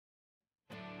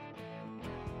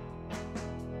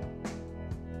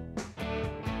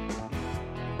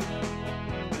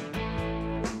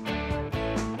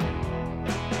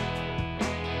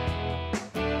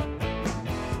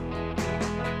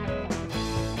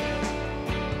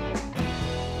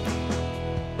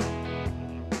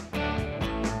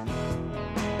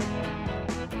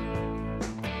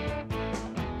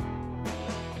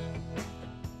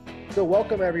So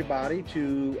welcome everybody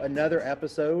to another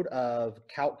episode of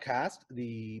CalcCast,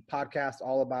 the podcast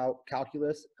all about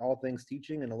calculus, all things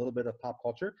teaching, and a little bit of pop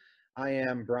culture. I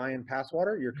am Brian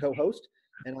Passwater, your co-host,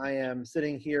 and I am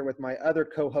sitting here with my other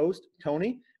co-host,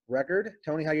 Tony Record.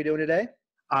 Tony, how you doing today?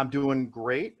 I'm doing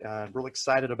great. Real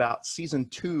excited about season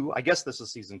 2. I guess this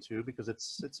is season 2 because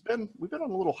we've been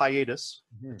on a little hiatus,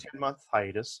 10-month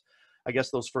hiatus. I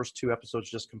guess those first 2 episodes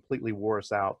just completely wore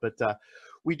us out. But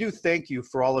we do thank you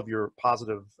for all of your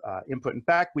positive input. In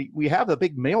fact, we have a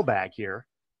big mailbag here.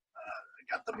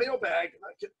 I got the mailbag.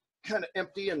 I can kind of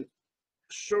empty and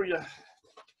show you.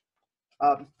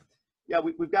 Yeah,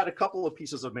 we've got a couple of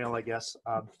pieces of mail, I guess,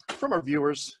 from our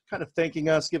viewers, kind of thanking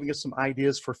us, giving us some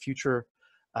ideas for future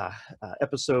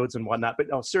episodes and whatnot. But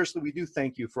no, seriously, we do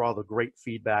thank you for all the great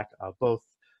feedback, both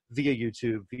via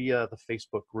YouTube, via the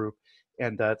Facebook group.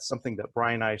 And it's something that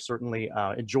Brian and I certainly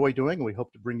enjoy doing. And we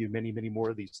hope to bring you many, many more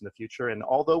of these in the future. And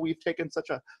although we've taken such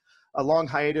a long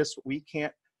hiatus, we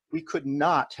could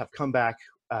not have come back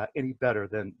any better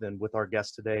than with our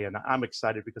guest today. And I'm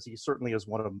excited because he certainly is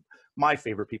one of my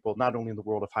favorite people, not only in the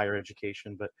world of higher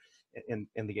education, but in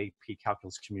the AP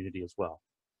calculus community as well.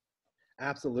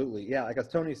 Absolutely. Yeah, like as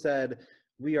Tony said,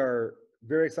 we are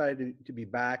very excited to be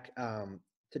back.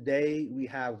 Today we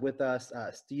have with us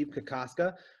Steve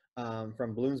Kokoska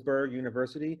from Bloomsburg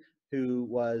University, who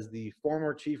was the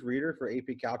former chief reader for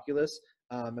AP Calculus.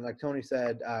 And like Tony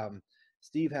said,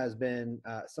 Steve has been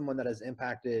someone that has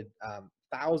impacted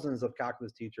thousands of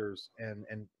calculus teachers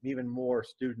and even more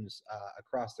students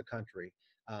across the country.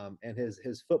 And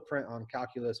his footprint on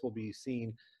calculus will be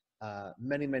seen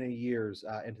many, many years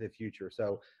into the future.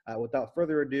 So without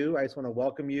further ado, I just want to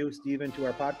welcome you, Stephen, to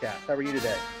our podcast. How are you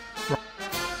today?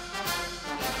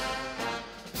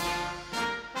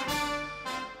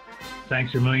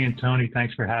 Thanks a million, Tony.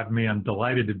 Thanks for having me. I'm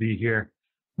delighted to be here.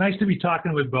 Nice to be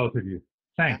talking with both of you.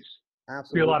 Thanks.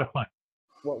 Absolutely. It'll be a lot of fun.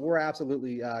 Well, we're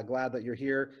absolutely glad that you're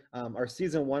here. Our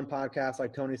season 1 podcast,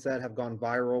 like Tony said, have gone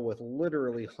viral with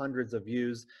literally hundreds of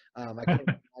views. I can't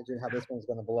imagine how this one's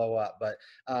going to blow up. But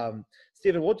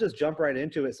Stephen, we'll just jump right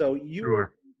into it. So you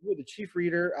were the chief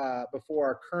reader before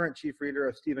our current chief reader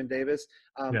of Stephen Davis.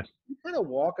 Yes. Can you kind of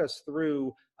walk us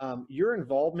through your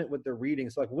involvement with the reading?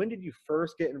 So like when did you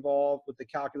first get involved with the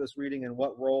calculus reading and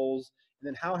what roles? And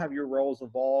then how have your roles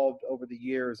evolved over the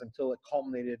years until it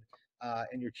culminated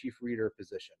in your chief reader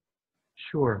position?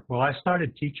 Sure. Well, I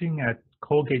started teaching at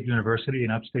Colgate University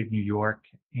in upstate New York,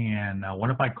 and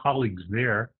one of my colleagues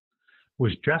there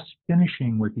was just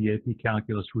finishing with the AP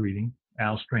Calculus reading,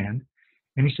 Al Strand,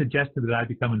 and he suggested that I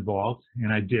become involved,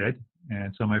 and I did.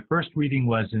 And so my first reading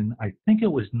was I think it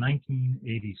was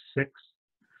 1986.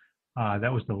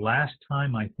 That was the last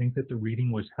time I think that the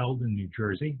reading was held in New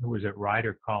Jersey. It was at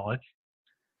Rider College.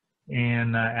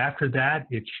 And after that,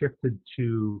 it shifted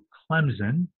to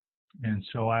Clemson. And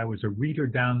so I was a reader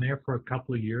down there for a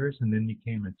couple of years and then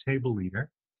became a table leader.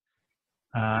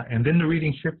 And then the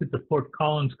reading shifted to Fort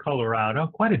Collins, Colorado,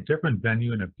 quite a different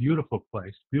venue and a beautiful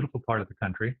place, beautiful part of the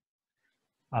country.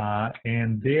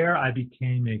 And there I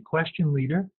became a question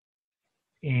leader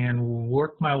and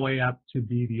worked my way up to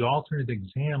be the alternate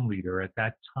exam leader. At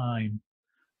that time,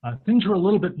 things were a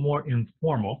little bit more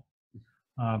informal.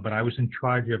 But I was in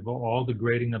charge of all the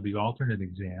grading of the alternate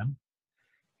exam.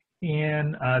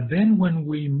 And then when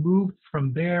we moved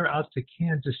from there out to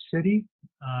Kansas City,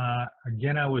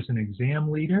 again, I was an exam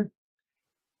leader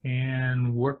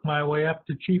and worked my way up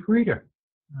to chief reader.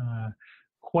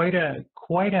 Quite a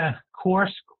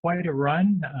course, quite a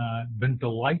run. Been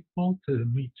delightful to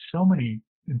meet so many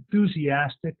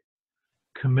enthusiastic,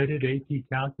 committed AP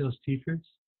Calculus teachers.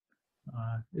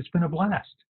 It's been a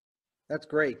blast. That's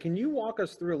great. Can you walk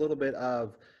us through a little bit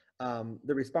of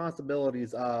the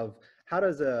responsibilities of how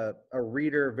does a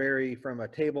reader vary from a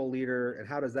table leader, and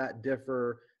how does that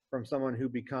differ from someone who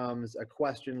becomes a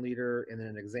question leader and then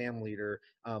an exam leader?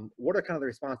 What are kind of the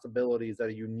responsibilities that are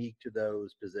unique to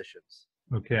those positions?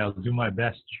 Okay, I'll do my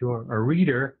best. Sure. A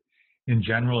reader in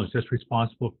general is just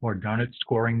responsible for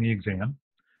scoring the exam.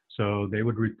 So they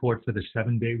would report for the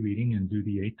 7-day reading and do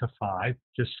the 8 to 5,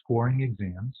 just scoring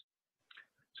exams.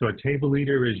 So a table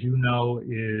leader, as you know,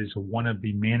 is one of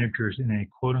the managers in a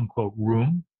quote-unquote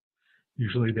room.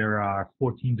 Usually there are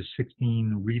 14 to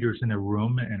 16 readers in a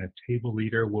room, and a table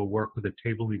leader will work with a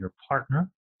table leader partner.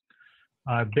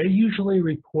 They usually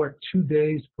report 2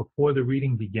 days before the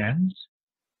reading begins.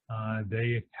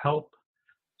 They help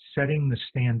setting the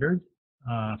standard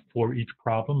for each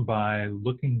problem by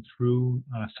looking through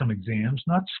some exams,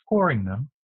 not scoring them,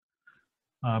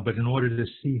 but in order to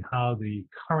see how the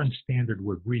current standard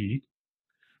would read,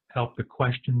 help the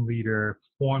question leader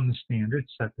form the standard,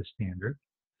 set the standard.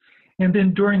 And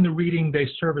then during the reading, they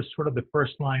serve as sort of the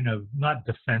first line of, not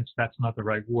defense, that's not the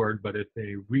right word, but if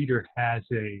a reader has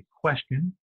a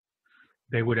question,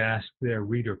 they would ask their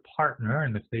reader partner,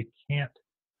 and if they can't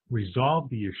resolve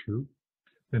the issue,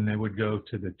 then they would go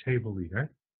to the table leader.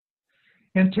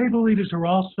 And table leaders are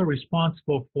also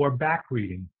responsible for back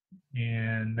reading,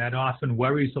 and that often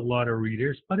worries a lot of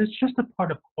readers, but it's just a part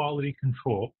of quality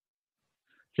control,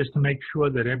 just to make sure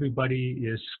that everybody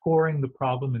is scoring the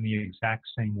problem in the exact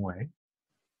same way.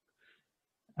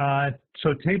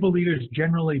 So table leaders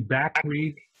generally back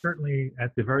read, certainly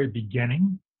at the very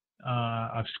beginning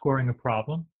of scoring a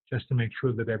problem, just to make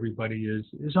sure that everybody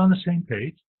is on the same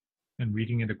page and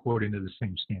reading it according to the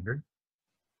same standard.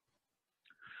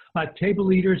 Table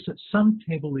leaders, some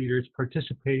table leaders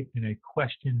participate in a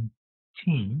question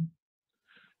team.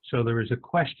 So there is a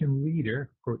question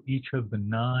leader for each of the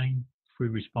 9 free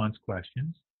response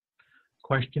questions.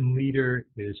 Question leader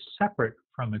is separate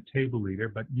from a table leader,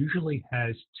 but usually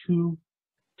has 2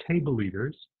 table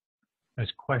leaders as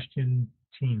question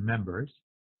team members.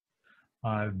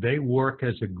 They work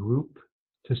as a group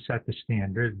to set the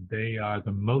standard. They are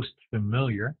the most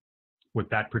familiar with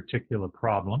that particular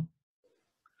problem.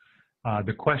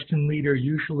 The question leader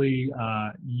usually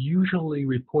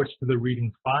reports to the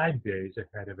reading 5 days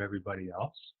ahead of everybody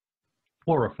else,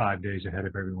 4 or 5 days ahead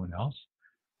of everyone else,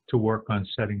 to work on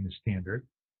setting the standard.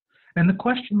 And the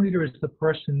question leader is the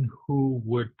person who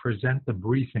would present the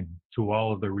briefing to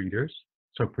all of the readers.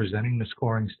 So presenting the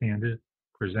scoring standard,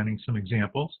 presenting some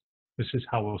examples. This is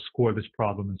how we'll score this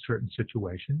problem in certain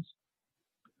situations.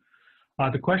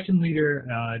 The question leader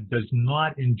does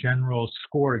not, in general,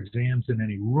 score exams in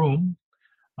any room,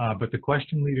 but the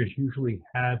question leaders usually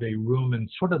have a room in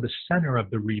sort of the center of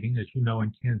the reading, as you know,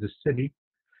 in Kansas City.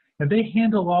 And they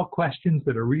handle all questions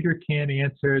that a reader can't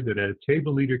answer, that a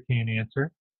table leader can't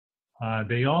answer.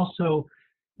 They also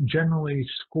generally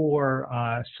score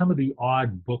some of the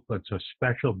odd booklets or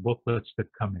special booklets that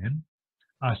come in,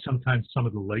 sometimes some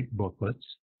of the late booklets.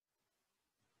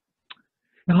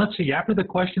 And let's see, after the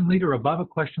question leader, above a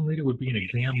question leader would be an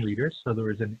exam leader. So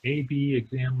there is an AB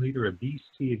exam leader, a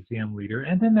BC exam leader,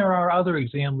 and then there are other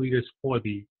exam leaders for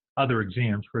the other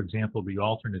exams, for example, the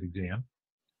alternate exam.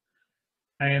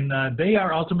 And they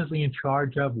are ultimately in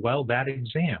charge of, well, that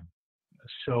exam.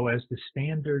 So as the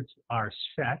standards are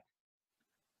set,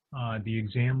 the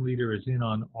exam leader is in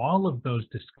on all of those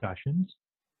discussions,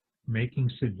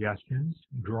 making suggestions,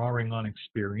 drawing on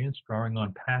experience, drawing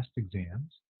on past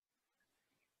exams,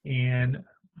 and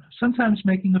sometimes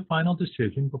making a final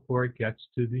decision before it gets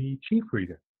to the chief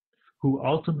reader, who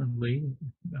ultimately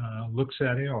looks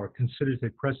at it or considers a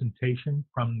presentation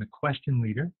from the question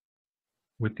leader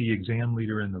with the exam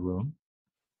leader in the room,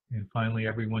 and finally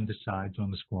everyone decides on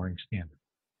the scoring standard.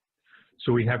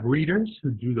 So we have readers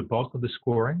who do the bulk of the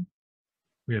scoring.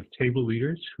 We have table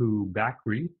leaders who back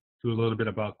read, do a little bit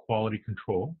about quality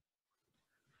control.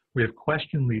 We have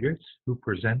question leaders who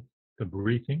present the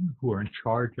briefing, who are in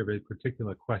charge of a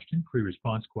particular question,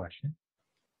 pre-response question.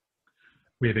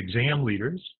 We have exam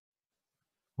leaders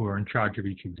who are in charge of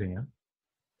each exam.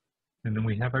 And then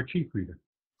we have our chief reader.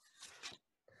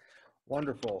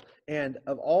 Wonderful. And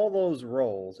of all those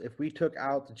roles, if we took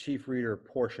out the chief reader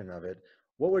portion of it,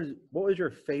 what was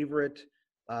your favorite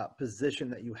position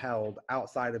that you held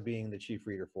outside of being the chief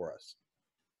reader for us?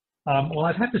 Well,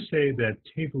 I'd have to say that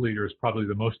table leader is probably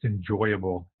the most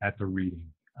enjoyable at the reading.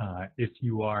 If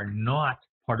you are not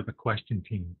part of the question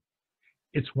team,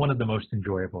 it's one of the most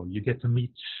enjoyable. You get to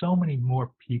meet so many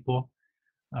more people.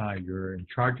 You're in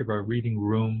charge of a reading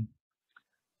room.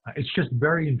 It's just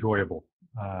very enjoyable.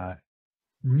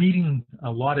 Meeting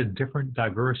a lot of different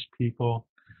diverse people,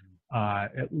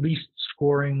 at least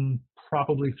scoring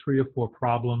probably 3 or 4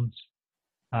 problems.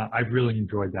 I've really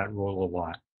enjoyed that role a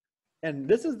lot. And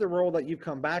this is the role that you've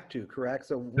come back to, correct?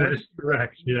 So that is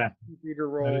correct, yeah. Reader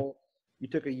role, you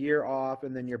took a year off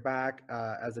and then you're back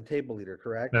as a table leader,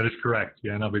 correct? That is correct,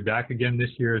 yeah, and I'll be back again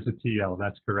this year as a TL,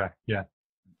 that's correct, yeah.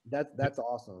 That's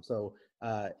awesome. So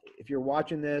if you're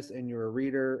watching this and you're a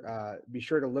reader, be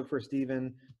sure to look for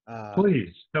Stephen.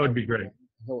 Please, that would be great.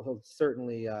 He'll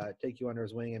certainly take you under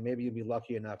his wing, and maybe you'll be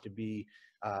lucky enough to be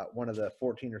one of the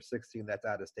 14 or 16 that's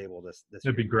at his table this year.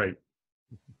 That'd be great.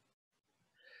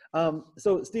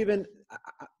 So Stephen,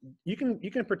 you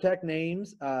can protect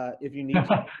names if you need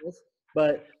to,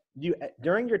 but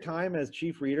during your time as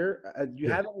chief reader, do you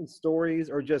have any stories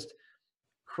or just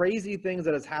crazy things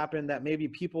that has happened that maybe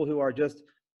people who are just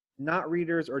not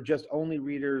readers or just only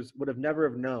readers would have never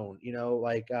have known? You know,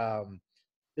 like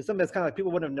it's something that's kind of like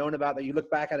people wouldn't have known about that you look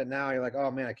back at it now, you're like,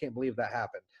 oh man, I can't believe that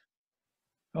happened.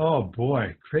 Oh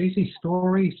boy, crazy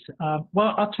stories.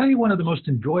 Well, I'll tell you one of the most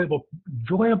enjoyable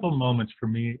moments for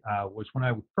me was when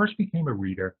I first became a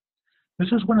reader.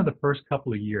 This was one of the first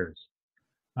couple of years.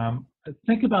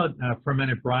 Think about for a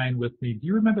minute, Brian, with me. Do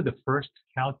you remember the first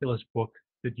calculus book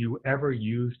that you ever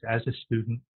used as a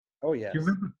student? Oh, Do you yes.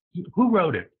 remember who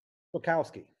wrote it?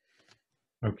 Bukowski.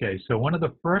 Okay, so one of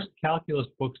the first calculus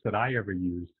books that I ever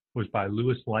used was by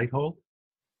Louis Lighthold,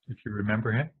 if you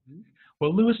remember him.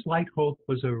 Well, Louis Lighthold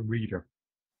was a reader,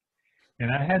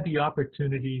 and I had the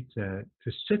opportunity to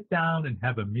sit down and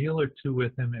have a meal or two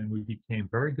with him, and we became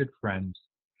very good friends.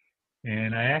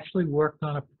 And I actually worked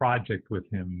on a project with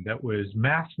him that was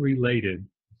math related.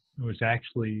 It was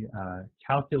actually a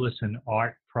calculus and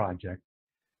art project.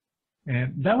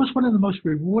 And that was one of the most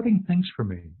rewarding things for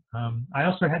me. I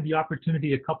also had the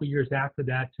opportunity a couple years after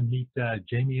that to meet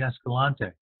Jamie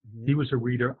Escalante. He was a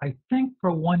reader, I think,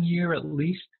 for 1 year at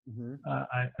least.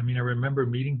 I mean, I remember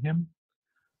meeting him.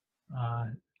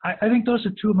 I think those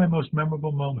are two of my most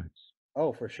memorable moments.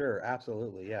 Oh, for sure.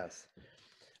 Absolutely. Yes.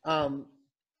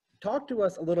 Talk to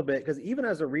us a little bit, because even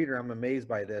as a reader, I'm amazed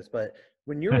by this, but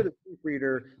when you're the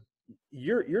proofreader,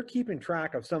 you're keeping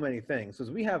track of so many things,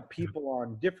 because we have people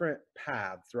on different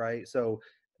paths, right? So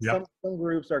Yep. some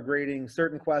groups are grading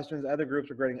certain questions, other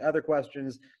groups are grading other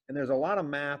questions, and there's a lot of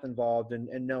math involved in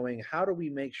knowing how do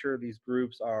we make sure these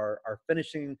groups are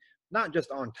finishing not just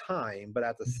on time, but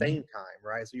at the same time,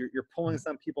 right? So you're pulling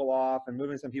some people off and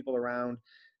moving some people around.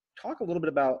 Talk a little bit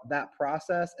about that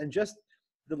process and just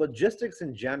the logistics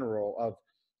in general of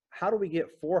how do we get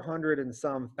 400 and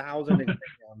some thousand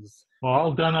exams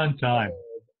All done on time.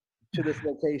 to this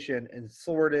location and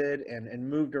sorted and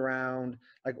moved around.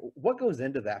 Like, what goes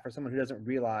into that for someone who doesn't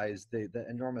realize the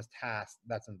enormous task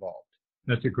that's involved?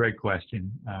 That's a great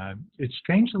question. It's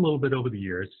changed a little bit over the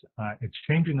years. It's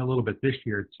changing a little bit this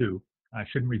year too. I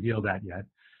shouldn't reveal that yet.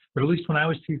 But at least when I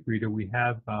was chief reader, we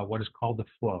have what is called the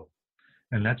flow.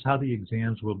 And that's how the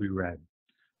exams will be read.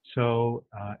 So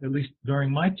at least during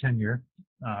my tenure,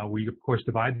 we of course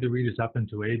divide the readers up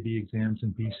into AB exams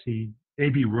and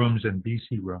AB rooms and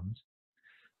BC rooms.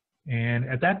 And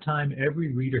at that time,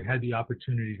 every reader had the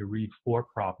opportunity to read 4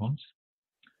 problems.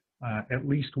 At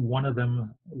least one of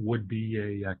them would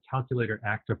be a calculator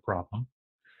active problem.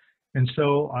 And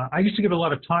so I used to give a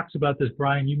lot of talks about this,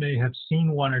 Brian. You may have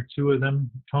seen 1 or 2 of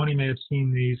them. Tony may have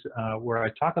seen these, where I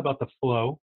talk about the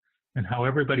flow and how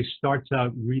everybody starts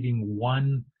out reading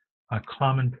one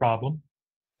common problem.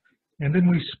 And then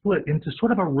we split into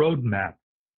sort of a roadmap.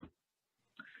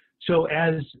 So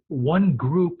as one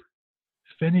group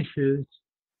finishes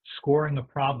scoring a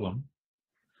problem,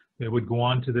 they would go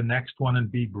on to the next one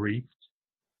and be briefed.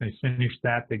 They finish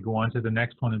that, they go on to the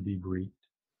next one and be briefed.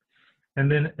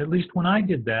 And then, at least when I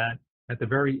did that, at the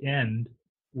very end,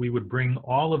 we would bring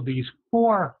all of these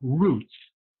 4 routes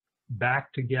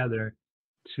back together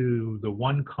to the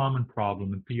one common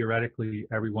problem, and theoretically,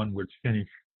 everyone would finish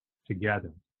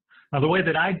together. Now, the way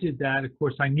that I did that, of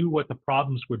course, I knew what the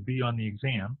problems would be on the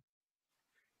exam,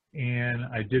 and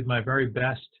I did my very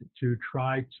best to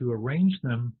try to arrange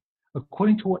them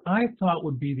according to what I thought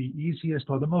would be the easiest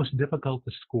or the most difficult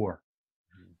to score,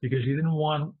 because you didn't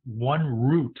want one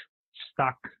route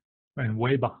stuck and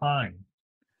way behind.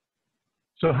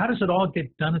 So how does it all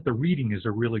get done at the reading is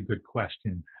a really good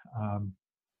question.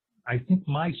 I think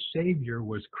my savior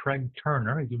was Craig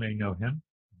Turner, as you may know him.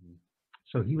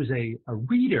 So he was a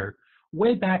reader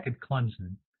way back at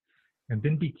Clemson, and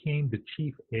then became the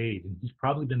chief aide. And he's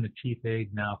probably been the chief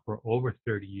aide now for over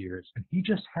 30 years. And he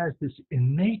just has this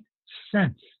innate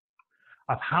sense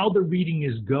of how the reading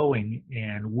is going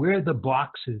and where the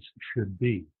boxes should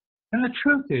be. And the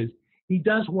truth is, he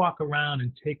does walk around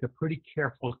and take a pretty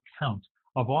careful count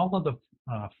of all of the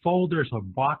folders or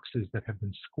boxes that have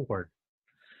been scored.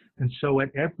 And so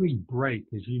at every break,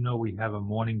 as you know, we have a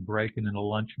morning break and then a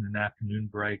lunch and an afternoon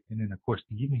break, and then, of course,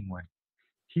 the evening one.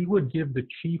 He would give the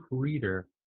chief reader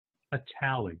a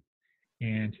tally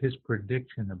and his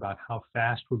prediction about how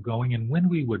fast we're going and when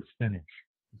we would finish.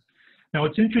 Now,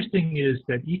 what's interesting is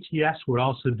that ETS would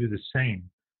also do the same,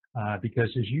 because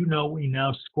as you know, we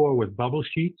now score with bubble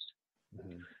sheets.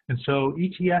 And so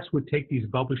ETS would take these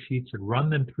bubble sheets and run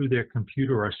them through their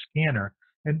computer or scanner,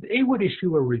 and they would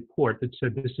issue a report that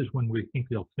said, this is when we think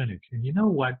they'll finish. And you know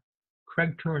what?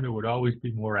 Craig Turner would always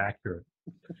be more accurate.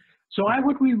 So I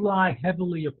would rely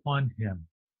heavily upon him.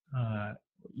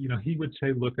 You know, he would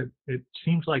say, look, it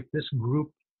seems like this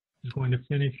group is going to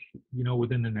finish, you know,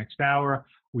 within the next hour.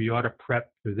 We ought to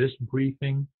prep for this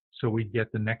briefing so we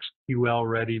get the next QL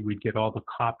ready. We get all the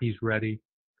copies ready.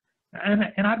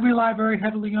 And I'd rely very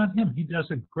heavily on him. He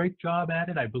does a great job at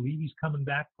it. I believe he's coming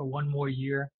back for 1 more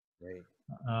year. Great.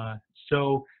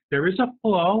 So there is a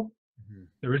flow, Mhm.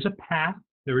 there is a path,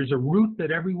 there is a route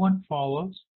that everyone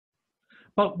follows,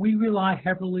 but we rely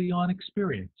heavily on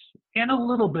experience and a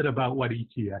little bit about what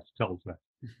ETS tells us.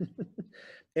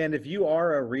 And if you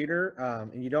are a reader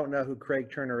and you don't know who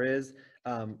Craig Turner is,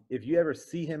 if you ever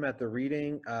see him at the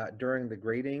reading during the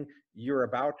grading, you're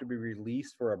about to be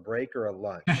released for a break or a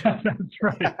lunch. That's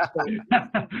right.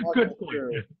 Good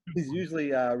point. He's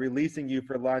usually releasing you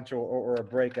for lunch or a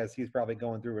break, as he's probably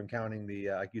going through and counting the,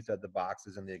 like you said, the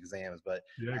boxes and the exams. But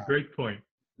Yeah, great point.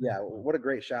 yeah, what a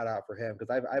great shout out for him, because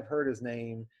I've heard his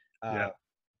name Yeah.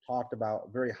 talked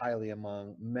about very highly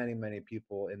among many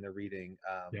people in the reading,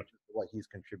 Yep. what he's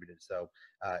contributed. So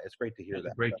it's great to hear That's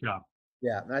that. a great job.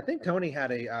 Yeah, and I think Tony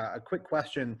had a quick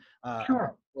question Sure.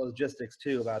 about logistics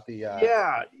too, about the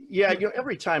Yeah. You know,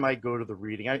 every time I go to the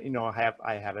reading, I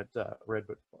haven't read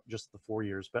but just the 4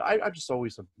 years, but I'm just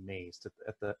always amazed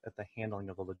at the handling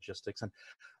of the logistics. And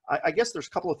I guess there's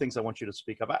a couple of things I want you to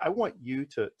speak of. I want you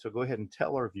to go ahead and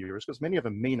tell our viewers, because many of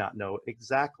them may not know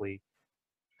exactly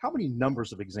how many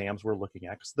numbers of exams we're looking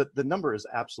at, because the number is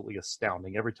absolutely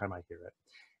astounding every time I hear it.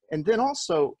 And then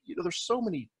also, you know, there's so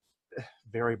many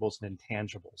variables and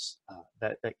intangibles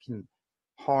that can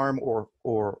harm or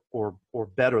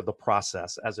better the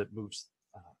process as it moves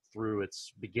through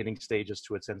its beginning stages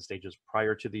to its end stages,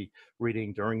 prior to the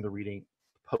reading, during the reading,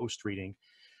 post reading.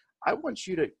 I want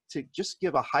you to just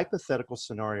give a hypothetical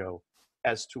scenario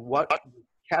as to what would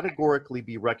categorically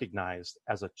be recognized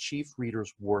as a chief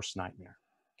reader's worst nightmare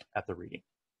at the reading.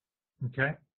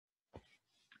 Okay.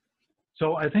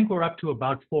 So I think we're up to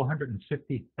about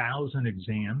 450,000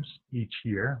 exams each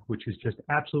year, which is just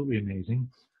absolutely amazing.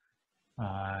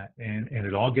 And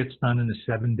it all gets done in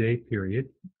a 7-day period.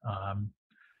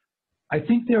 I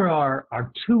think there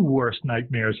are two worst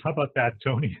nightmares. How about that,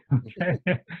 Tony? Okay.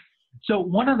 So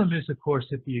one of them is, of course,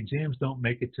 if the exams don't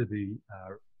make it to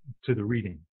the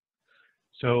reading.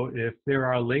 So if there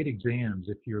are late exams,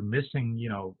 if you're missing, you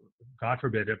know, God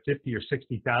forbid, 50 or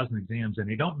 60,000 exams, and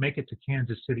they don't make it to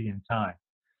Kansas City in time,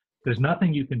 there's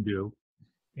nothing you can do.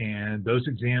 And those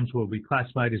exams will be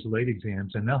classified as late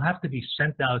exams, and they'll have to be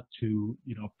sent out to,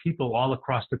 you know, people all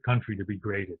across the country to be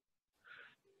graded.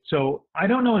 So I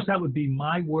don't know if that would be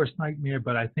my worst nightmare,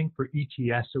 but I think for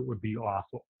ETS it would be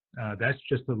awful. That's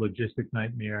just a logistic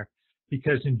nightmare,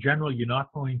 because in general, you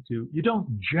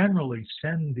don't generally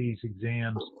send these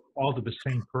exams all to the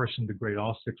same person to grade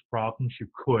all 6 problems. You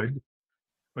could,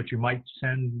 but you might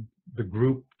send the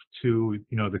group to,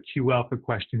 you know, the Q alpha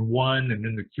question 1 and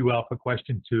then the Q alpha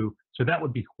question 2. So that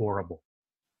would be horrible.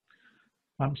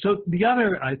 So the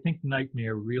other, I think,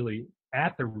 nightmare really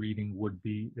at the reading would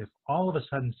be if all of a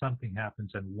sudden something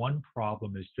happens and one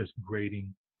problem is just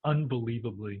grading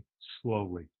unbelievably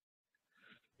slowly.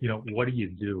 You know, what do?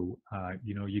 You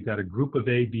know, you got a group of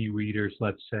AB readers,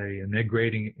 let's say, and they're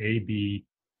grading AB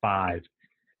 5.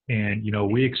 And, you know,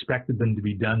 we expected them to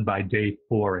be done by day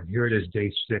 4, and here it is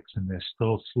day 6, and they're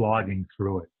still slogging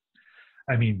through it.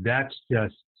 I mean, that's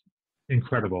just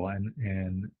incredible,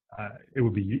 and it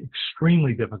would be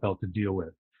extremely difficult to deal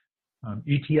with.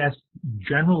 ETS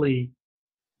generally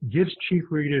gives chief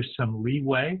readers some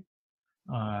leeway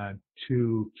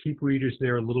to keep readers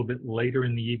there a little bit later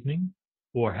in the evening,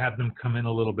 or have them come in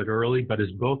a little bit early. But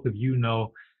as both of you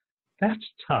know, that's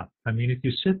tough. I mean, if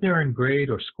you sit there and grade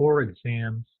or score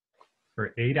exams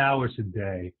for 8 hours a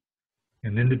day,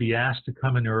 and then to be asked to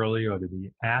come in early or to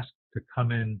be asked to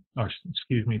come in, or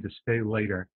excuse me, to stay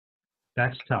later,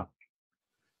 that's tough.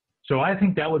 So I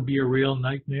think that would be a real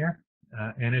nightmare.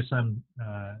 And as I'm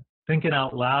thinking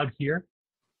out loud here,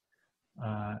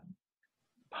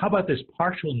 how about this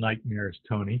partial nightmares,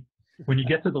 Tony? When you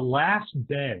get to the last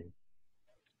day,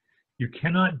 you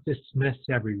cannot dismiss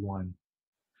everyone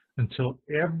until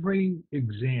every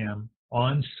exam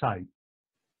on site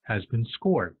has been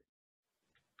scored.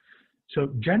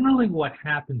 So generally what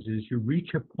happens is you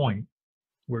reach a point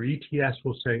where ETS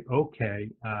will say, okay,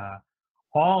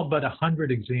 all but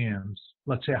 100 exams,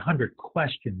 let's say 100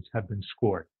 questions have been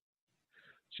scored.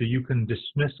 So you can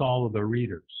dismiss all of the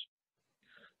readers.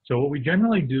 So what we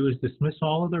generally do is dismiss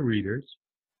all of the readers,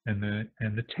 and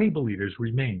the table leaders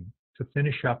remain to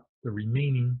finish up the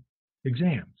remaining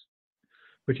exams.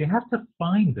 But you have to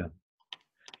find them.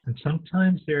 And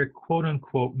sometimes they're quote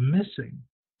unquote missing.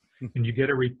 And you get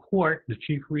a report, the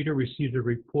chief reader receives a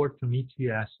report from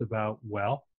ETS about,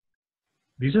 well,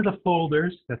 these are the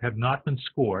folders that have not been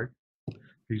scored.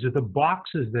 These are the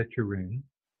boxes that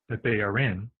they are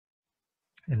in.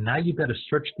 And now you've got to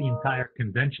search the entire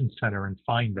convention center and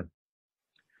find them.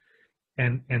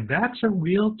 And that's a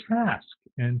real task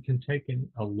and can take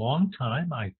a long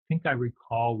time. I think I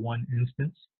recall one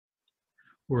instance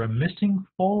where a missing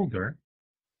folder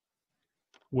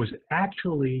was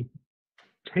actually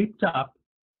taped up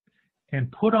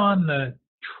and put on the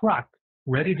truck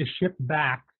ready to ship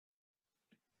back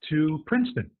to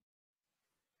Princeton.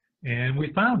 And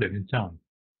we found it in time.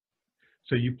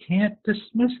 So you can't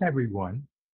dismiss everyone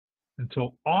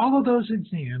until all of those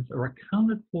exams are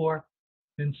accounted for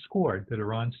and scored that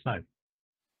are on site.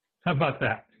 How about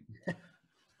that?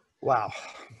 Wow.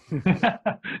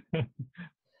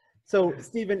 So,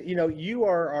 Stephen, you know, you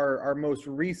are our most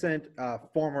recent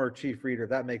former chief reader, if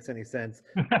that makes any sense.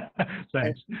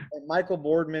 Thanks. And Michael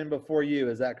Boardman before you,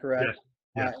 is that correct?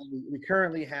 Yes. We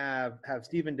currently have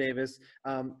Stephen Davis.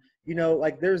 You know,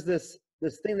 like there's this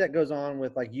thing that goes on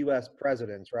with like U.S.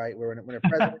 presidents, right? Where when a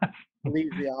president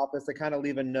leaves the office, they kind of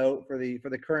leave a note for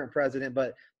the current president.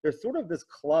 But there's sort of this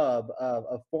club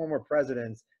of former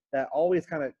presidents that always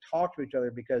kind of talk to each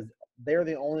other because they're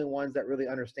the only ones that really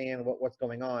understand what's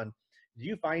going on. Do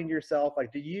you find yourself,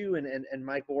 like, do you and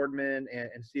Mike Boardman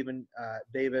and Stephen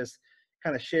Davis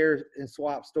kind of share and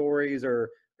swap stories, or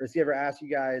does he ever ask you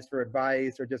guys for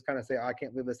advice, or just kind of say, oh, I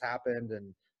can't believe this happened?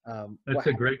 And that's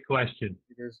a great question.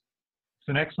 It's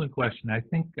an excellent question. I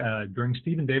think during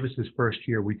Stephen Davis's first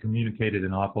year, we communicated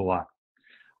an awful lot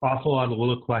of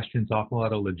little questions, awful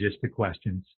lot of logistic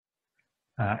questions.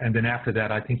 And then after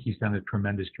that, I think he's done a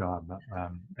tremendous job.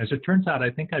 As it turns out,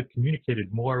 I think I've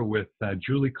communicated more with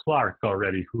Julie Clark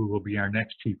already, who will be our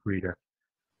next chief reader.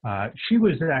 She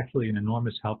was actually an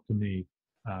enormous help to me.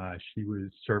 She was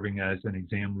serving as an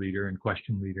exam leader and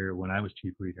question leader when I was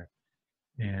chief reader.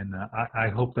 And I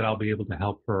hope that I'll be able to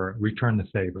help her return the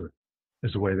favor,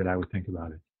 is the way that I would think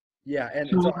about it. Yeah. And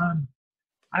so,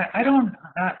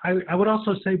 I would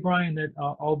also say, Brian, that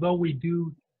although we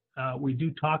do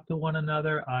talk to one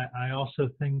another, I also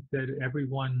think that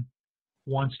everyone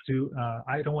wants to,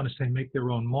 I don't want to say make their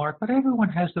own mark, but everyone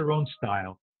has their own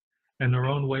style and their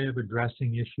own way of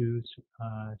addressing issues.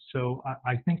 So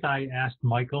I think I asked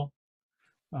Michael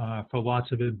for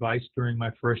lots of advice during my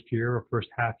first year or first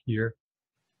half year,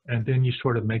 and then you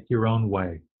sort of make your own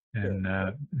way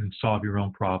and solve your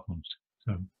own problems.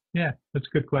 So yeah, that's a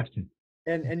good question.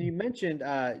 And you mentioned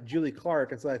Julie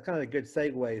Clark, and so that's kind of a good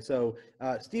segue. So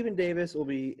Stephen Davis will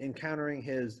be encountering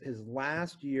his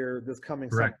last year this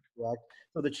coming summer, correct?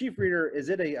 So the chief reader, is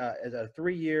it a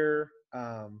 3-year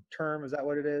term? Is that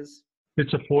what it is?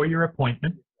 It's a 4-year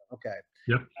appointment. Okay.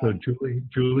 Yep. So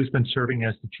Julie's been serving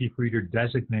as the chief reader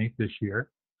designate this year.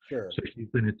 Sure. So she's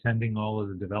been attending all of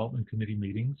the development committee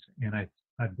meetings, and I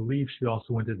believe she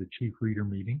also went to the chief reader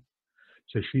meeting.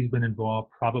 So she's been involved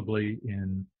probably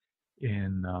in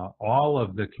all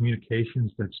of the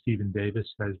communications that Stephen Davis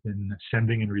has been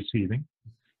sending and receiving,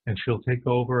 and she'll take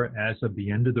over as of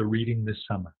the end of the reading this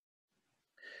summer.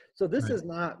 So this is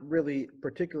not really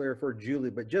particular for Julie,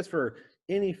 but just for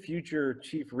any future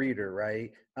chief reader,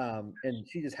 right? And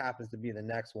she just happens to be the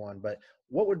next one. But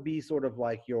what would be sort of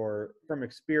like from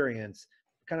experience,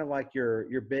 kind of like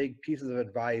your big pieces of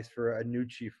advice for a new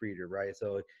chief reader, right?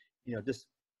 So, you know, just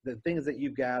the things that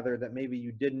you've gathered that maybe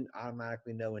you didn't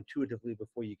automatically know intuitively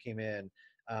before you came in.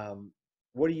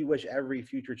 What do you wish every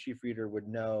future chief reader would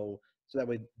know so that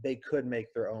way they could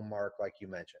make their own mark, like you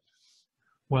mentioned?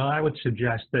 Well, I would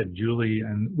suggest that Julie,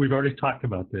 and we've already talked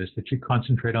about this, that you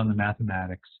concentrate on the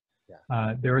mathematics.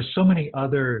 Yeah. There are so many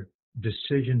other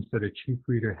decisions that a chief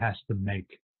reader has to make.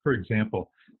 For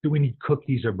example, do we need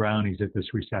cookies or brownies at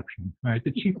this reception? All right,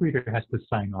 the chief reader has to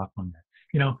sign off on that.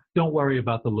 You know, don't worry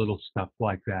about the little stuff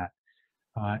like that.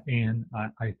 And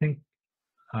I think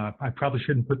I probably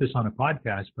shouldn't put this on a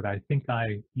podcast, but I think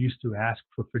I used to ask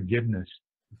for forgiveness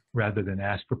rather than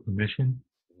ask for permission.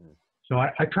 So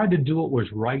I tried to do what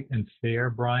was right and fair,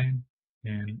 Brian,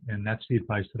 and that's the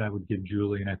advice that I would give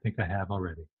Julie, and I think I have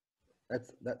already.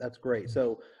 That's great.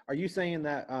 So are you saying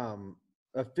that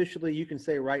officially you can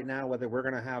say right now whether we're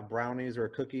going to have brownies or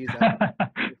cookies? I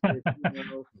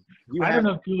don't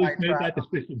know if Julie's made that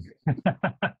decision.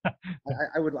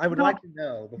 I would like to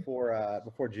know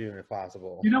before June if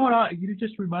possible. You know what? You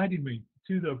just reminded me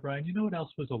too, though, Brian. You know what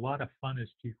else was a lot of fun as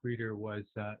chief reader was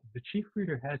the chief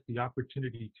reader has the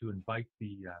opportunity to invite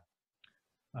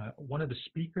one of the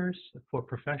speakers for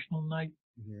professional night.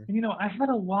 Mm-hmm. And, you know, I had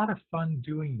a lot of fun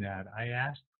doing that. I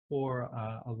asked for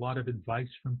a lot of advice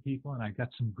from people, and I got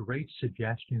some great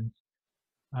suggestions.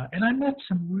 And I met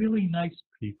some really nice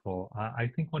people. I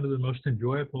think one of the most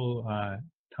enjoyable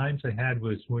times I had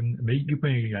was when, you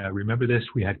may remember this,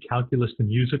 we had Calculus the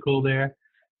musical there.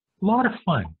 A lot of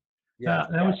fun. Yeah,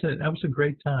 that was a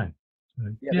great time.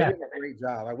 Yeah, they did a great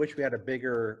job. I wish we had a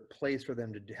bigger place for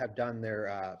them to have done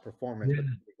their performance. Yeah. But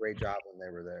they did a great job when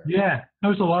they were there. Yeah, that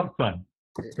was a lot of fun.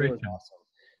 It was awesome.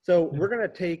 So we're going to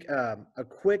take a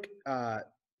quick,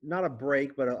 not a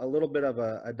break, but a little bit of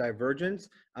a divergence.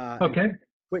 Okay.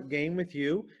 Quick game with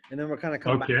you, and then we'll kind of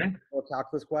come back Okay. and we'll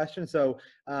talk this question. So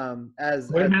Wait a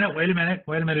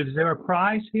minute. Is there a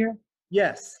prize here?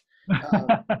 yes.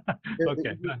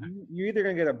 Okay. You're either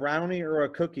going to get a brownie or a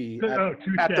cookie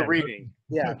At the reading.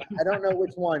 yeah, I don't know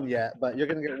which one yet, but you're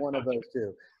going to get one of those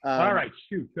two. All right,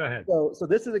 shoot, go ahead. So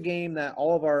this is a game that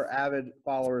all of our avid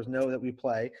followers know that we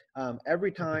play.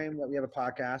 Every time that we have a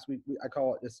podcast, I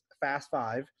call it this Fast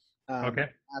Five. Okay.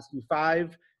 Ask you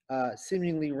five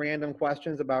seemingly random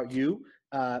questions about you,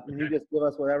 and you just give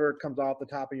us whatever comes off the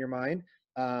top of your mind.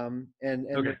 And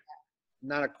Okay.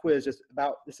 not a quiz, just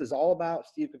about, this is all about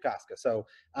Steve Kokoska. So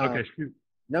Okay, shoot.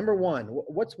 number one,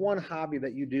 what's one hobby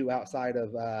that you do outside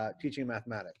of teaching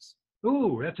mathematics?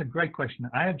 Ooh, that's a great question.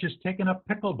 I have just taken up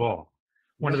pickleball,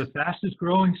 one of the fastest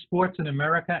growing sports in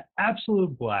America.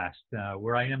 Absolute blast.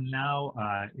 Where I am now,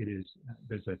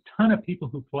 there's a ton of people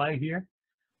who play here.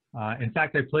 In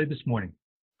fact, I played this morning.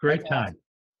 Great time.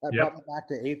 That brought me back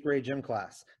to 8th grade gym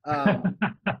class.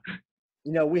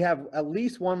 You know, we have at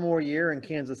least one more year in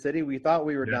Kansas City. We thought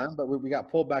we were done, but we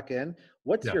got pulled back in.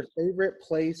 What's your favorite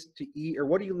place to eat, or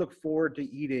what do you look forward to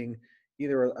eating,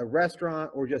 either a restaurant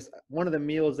or just one of the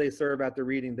meals they serve at the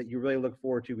reading that you really look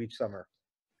forward to each summer?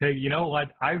 Hey, you know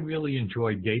what? I really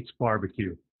enjoy Gates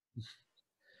Barbecue.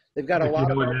 They've got a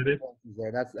lot of places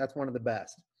there. That's one of the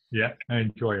best. Yeah, I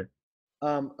enjoy it.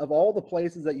 Of all the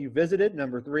places that you visited,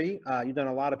 number three, you've done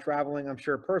a lot of traveling, I'm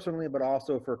sure personally, but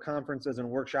also for conferences and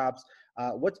workshops.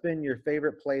 What's been your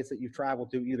favorite place that you've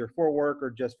traveled to, either for work or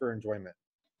just for enjoyment?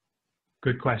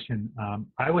 Good question.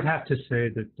 I would have to say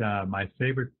that my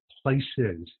favorite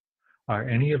places are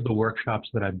any of the workshops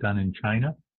that I've done in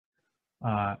China.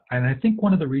 And I think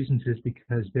one of the reasons is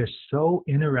because they're so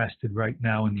interested right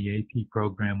now in the AP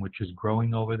program, which is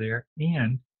growing over there.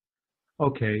 And,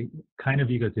 okay, kind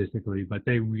of egotistically, but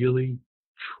they really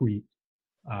treat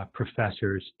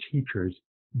professors, teachers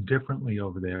differently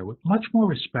over there with much more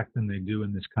respect than they do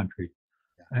in this country.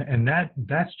 And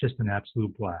that's just an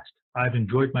absolute blast. I've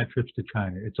enjoyed my trips to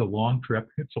China. It's a long trip.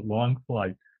 It's a long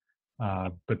flight.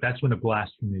 But that's been a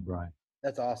blast for me, Brian.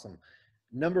 That's awesome.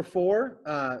 Number four,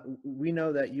 we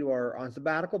know that you are on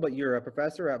sabbatical, but you're a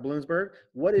professor at Bloomsburg.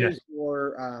 What is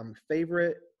your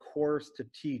favorite course to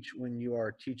teach when you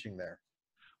are teaching there?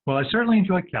 Well, I certainly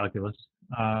enjoy calculus,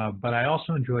 but I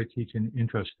also enjoy teaching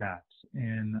intro stats.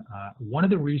 And one of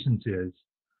the reasons is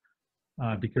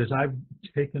because I've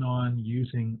taken on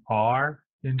using R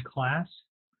in class,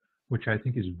 which I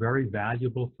think is very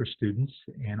valuable for students.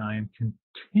 And I am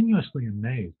continuously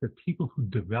amazed at people who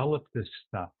develop this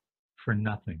stuff for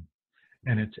nothing.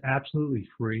 And it's absolutely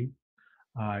free,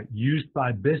 used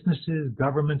by businesses,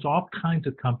 governments, all kinds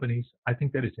of companies. I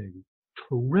think that is a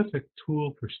terrific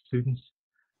tool for students.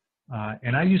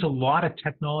 And I use a lot of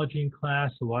technology in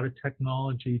class, a lot of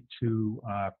technology to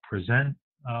present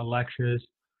lectures,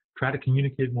 try to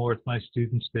communicate more with my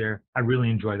students there. I really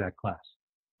enjoy that class.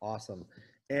 Awesome.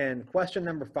 And question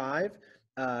number five,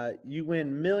 you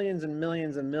win millions and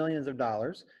millions and millions of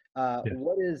dollars.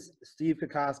 What is Steve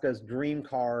Kokoska's dream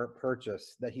car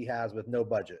purchase that he has with no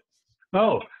budget?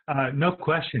 Oh, no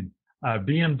question.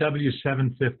 BMW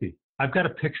 750. I've got a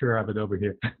picture of it over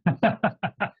here.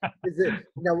 Is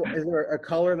there a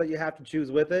color that you have to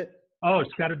choose with it? Oh,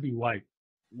 it's got to be white.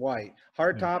 White.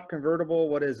 Hard top, convertible,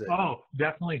 what is it? Oh,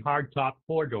 definitely hard top,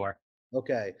 4-door.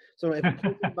 Okay. So if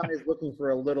somebody is looking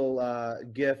for a little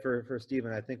gift for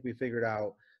Steven, I think we figured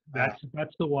out. That's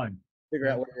the one. Figure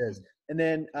out what it is. And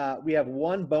then we have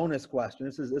one bonus question.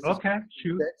 This is okay.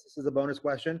 Shoot. This is a bonus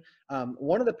question.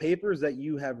 One of the papers that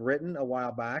you have written a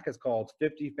while back is called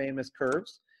 50 Famous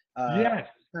Curves. Yes.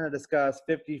 Kind of discuss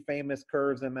 50 famous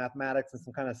curves in mathematics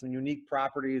and some unique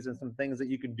properties and some things that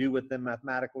you can do with them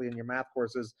mathematically in your math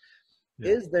courses.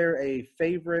 Yeah. Is there a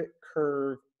favorite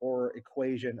curve or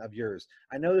equation of yours?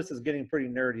 I know this is getting pretty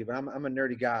nerdy, but I'm a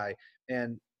nerdy guy,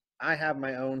 and I have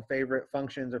my own favorite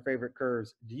functions or favorite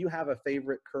curves. Do you have a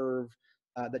favorite curve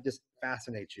that just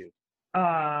fascinates you?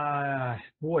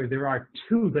 Boy, there are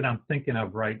two that I'm thinking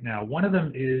of right now. One of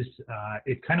them is,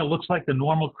 it kind of looks like the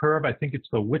normal curve. I think it's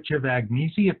the Witch of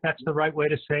Agnesi, if that's the right way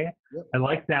to say it. Yep. I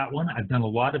like that one. I've done a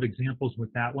lot of examples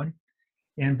with that one.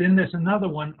 And then there's another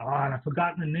one, I've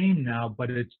forgotten the name now, but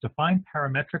it's defined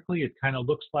parametrically. It kind of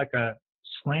looks like a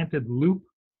slanted loop.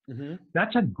 Mm-hmm.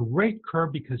 That's a great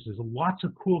curve because there's lots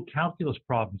of cool calculus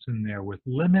problems in there with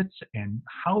limits and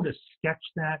how to sketch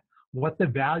that, what the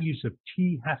values of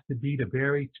t have to be to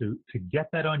vary to get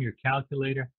that on your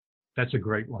calculator. That's a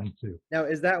great one too. Now,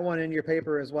 is that one in your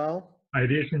paper as well?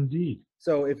 It is indeed.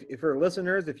 So if for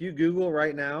listeners, if you Google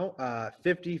right now,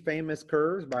 50 famous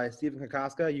curves by Stephen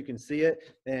Kokoska, you can see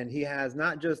it. And he has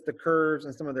not just the curves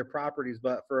and some of their properties,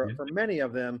 but for many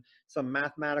of them, some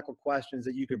mathematical questions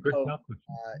that you can pose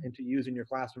into use in your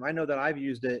classroom. I know that I've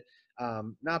used it,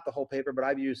 not the whole paper, but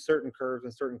I've used certain curves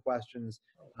and certain questions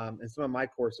in some of my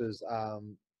courses.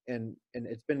 And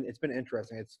it's been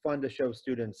interesting. It's fun to show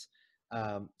students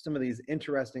some of these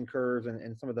interesting curves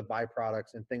and some of the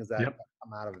byproducts and things that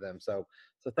come out of them. So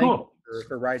thank you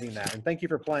for writing that, and thank you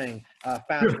for playing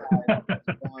Fast Five.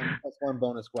 That's one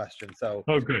bonus question. So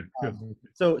good.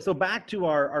 So back to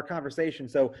our conversation.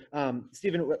 So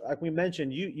Stephen, like we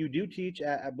mentioned, you do teach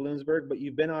at Bloomsburg, but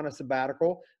you've been on a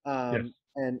sabbatical, and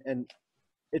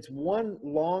it's one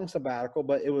long sabbatical,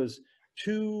 but it was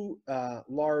two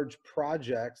large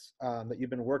projects that you've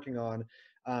been working on.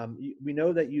 We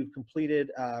know that you've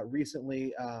completed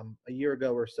recently, a year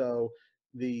ago or so,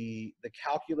 the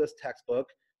calculus textbook,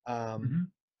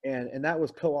 and that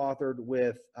was co-authored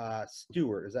with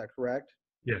Stewart. Is that correct?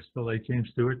 Yes, the late James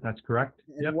Stewart. That's correct.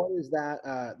 And what is that?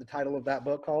 The title of that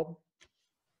book called?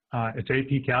 It's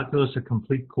AP Calculus, a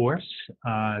complete course.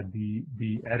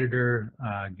 The editor,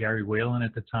 Gary Whalen,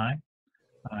 at the time,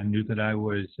 knew that I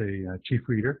was a chief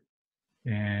reader,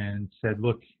 and said,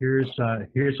 look, here's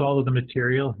all of the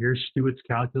material. Here's Stewart's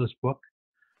calculus book.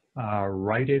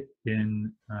 Write it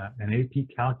in an AP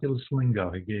calculus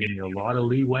lingo. He gave me a lot of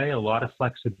leeway, a lot of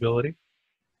flexibility.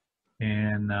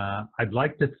 And I'd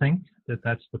like to think that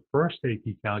that's the first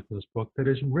AP calculus book that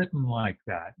is written like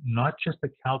that, not just a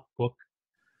calc book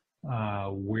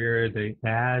where they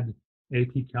add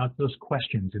AP calculus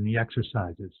questions in the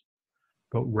exercises,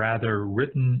 but rather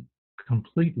written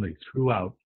completely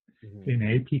throughout in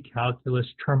AP calculus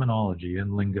terminology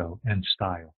and lingo and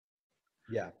style.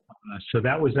 Yeah. So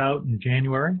that was out in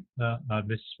January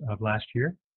of last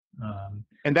year.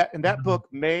 And that book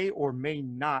may or may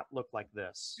not look like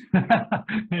this.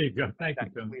 There you go. Thank you,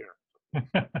 Tony.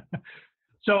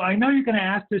 So I know you're going to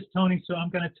ask this, Tony, so I'm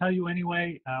going to tell you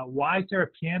anyway. Why is there a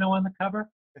piano on the cover?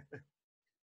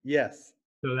 Yes.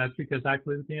 So that's because I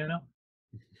play the piano.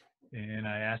 And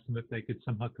I asked them if they could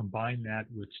somehow combine that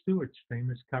with Stewart's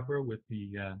famous cover with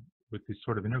the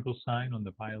sort of integral sign on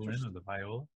the violin or the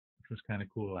viola, which was kind of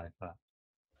cool, I thought.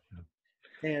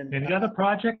 And the other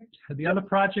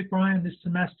project, Brian, this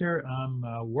semester, I'm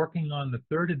working on the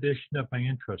third edition of my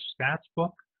intro stats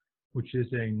book, which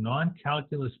is a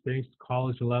non-calculus based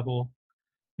college level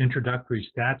introductory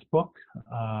stats book.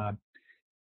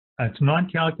 It's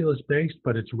non-calculus based,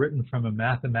 but it's written from a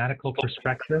mathematical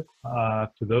perspective.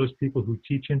 For those people who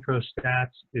teach intro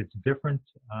stats, it's different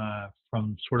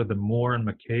from sort of the Moore and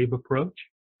McCabe approach,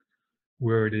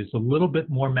 where it is a little bit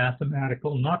more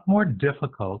mathematical, not more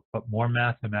difficult, but more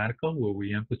mathematical, where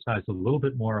we emphasize a little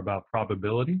bit more about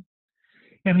probability.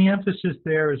 And the emphasis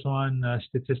there is on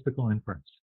statistical inference.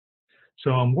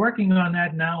 So I'm working on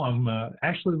that now. I'm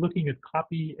actually looking at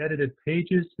copy edited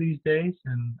pages these days,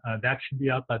 and that should be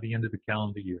out by the end of the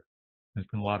calendar year. It's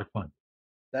been a lot of fun.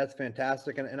 That's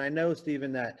fantastic. And I know,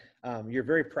 Stephen, that you're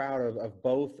very proud of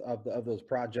both of those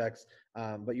projects,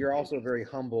 but you're also very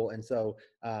humble. And so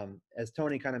as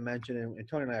Tony kind of mentioned, and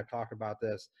Tony and I have talked about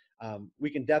this,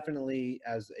 we can definitely,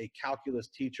 as a calculus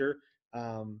teacher,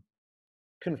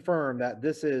 confirm that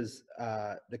this is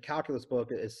the calculus book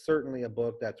is certainly a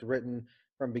book that's written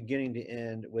from beginning to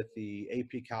end with the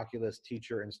AP calculus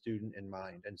teacher and student in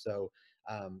mind. And so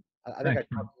I think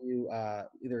I talked to you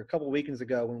either a couple of weekends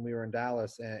ago when we were in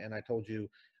Dallas, and I told you,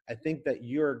 I think that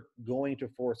you're going to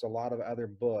force a lot of other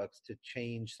books to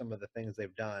change some of the things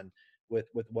they've done with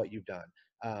what you've done.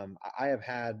 I have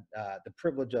had the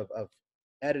privilege of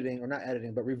editing, or not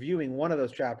editing, but reviewing one of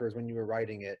those chapters when you were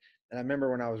writing it. And I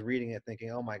remember when I was reading it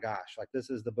thinking, oh my gosh, like this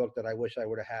is the book that I wish I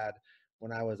would have had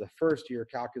when I was a first year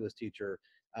calculus teacher,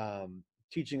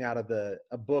 teaching out of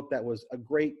a book that was a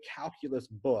great calculus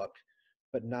book,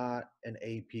 but not an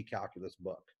AP calculus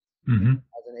book. Mm-hmm.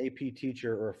 As an AP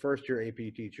teacher or a first year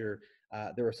AP teacher,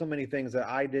 there were so many things that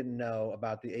I didn't know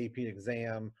about the AP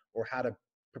exam or how to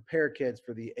prepare kids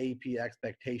for the AP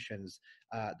expectations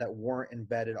that weren't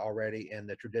embedded already in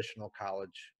the traditional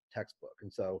college textbook.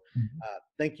 And so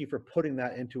thank you for putting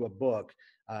that into a book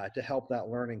to help that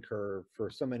learning curve for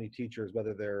so many teachers,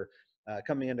 whether they're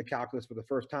coming into calculus for the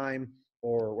first time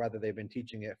or whether they've been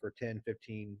teaching it for 10,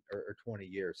 15, or 20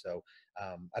 years. So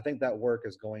I think that work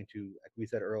is going to, like we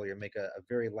said earlier, make a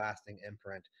very lasting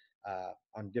imprint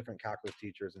on different calculus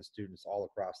teachers and students all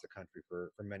across the country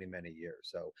for many, many years.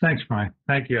 So thanks, Brian.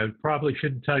 Thank you. I probably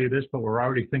shouldn't tell you this, but we're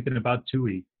already thinking about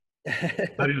 2E.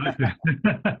 How do you like that?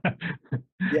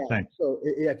 Yeah. Thanks. So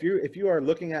if you are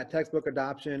looking at textbook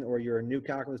adoption, or you're a new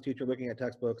calculus teacher looking at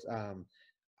textbooks,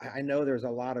 I know there's a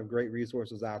lot of great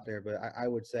resources out there, but I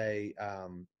would say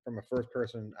from a first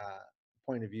person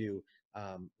point of view,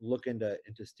 look into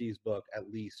Steve's book at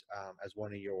least as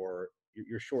one of your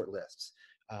short lists,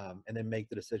 and then make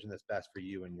the decision that's best for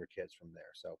you and your kids from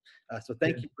there. So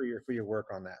thank you for your work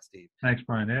on that, Steve. Thanks,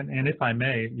 Brian. And if I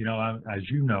may, as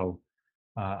you know,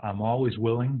 I'm always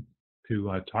willing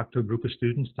to talk to a group of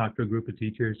students, talk to a group of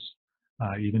teachers,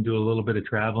 even do a little bit of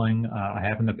traveling. I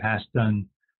have in the past done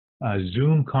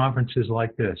Zoom conferences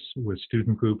like this with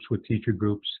student groups, with teacher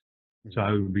groups. So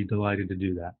I would be delighted to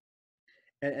do that.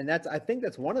 And I think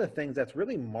that's one of the things that's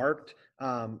really marked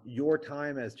your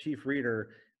time as chief reader,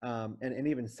 and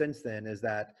even since then, is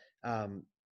that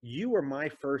you were my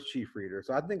first chief reader.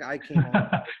 So I think I came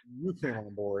on, you came on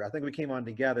board. I think we came on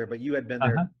together, but you had been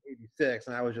there in '86,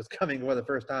 and I was just coming for the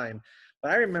first time.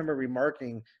 But I remember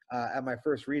remarking at my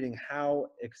first reading how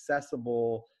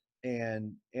accessible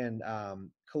and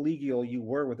collegial you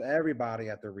were with everybody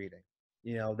at the reading.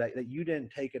 That you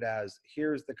didn't take it as,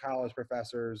 here's the college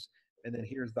professors and then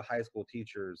here's the high school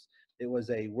teachers. It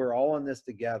was we're all in this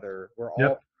together. We're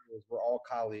all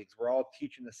colleagues. We're all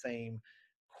teaching the same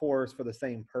course for the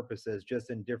same purposes, just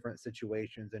in different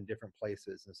situations and different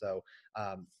places. And so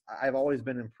I've always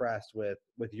been impressed with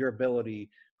your ability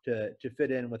to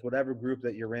fit in with whatever group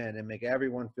that you're in, and make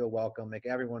everyone feel welcome, make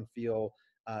everyone feel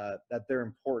that they're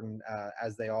important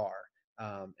as they are,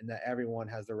 and that everyone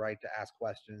has the right to ask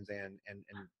questions and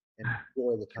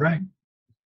enjoy the time. Right.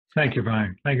 Thank you,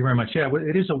 Brian. Thank you very much. Yeah,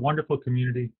 it is a wonderful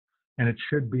community, and it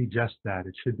should be just that.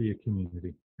 It should be a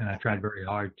community, and I tried very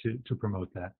hard to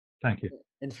promote that. Thank you.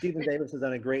 And Stephen Davis has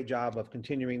done a great job of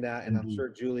continuing that, and I'm sure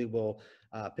Julie will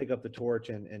pick up the torch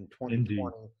in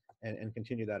 2020 and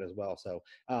continue that as well. So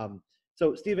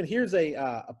Stephen, here's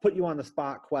a put you on the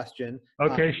spot question.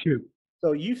 Okay, shoot.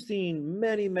 So you've seen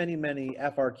many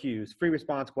FRQs, free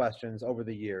response questions, over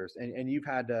the years, and you've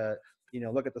had to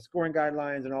look at the scoring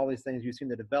guidelines and all these things. You've seen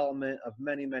the development of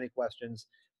many questions.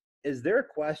 Is there a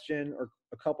question or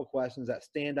a couple questions that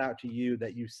stand out to you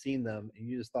that you've seen them and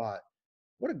you just thought,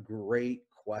 what a great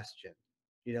question?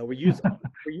 Where you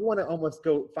want to almost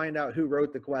go find out who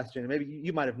wrote the question. Maybe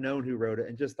you might have known who wrote it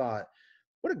and just thought,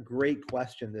 what a great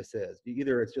question this is.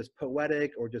 Either it's just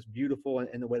poetic or just beautiful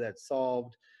in the way that's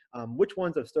solved. Which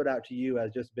ones have stood out to you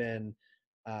as just been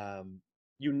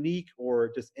unique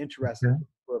or just interesting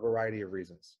for a variety of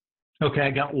reasons? Okay, I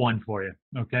got one for you.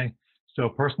 Okay, so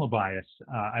personal bias.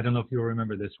 I don't know if you'll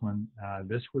remember this one.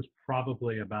 This was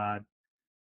probably about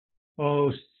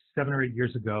 7 or 8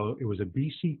 years ago. It was a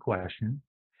BC question,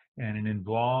 and it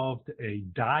involved a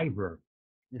diver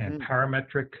and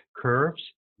parametric curves.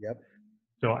 Yep.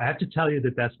 So I have to tell you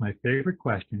that that's my favorite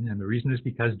question, and the reason is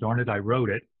because, darn it, I wrote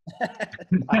it.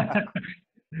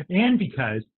 And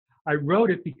because I wrote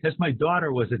it because my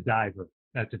daughter was a diver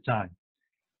at the time.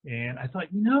 And I thought,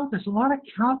 there's a lot of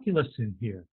calculus in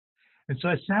here. And so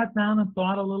I sat down and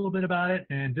thought a little bit about it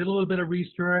and did a little bit of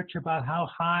research about how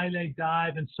high they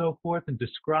dive and so forth, and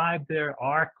described their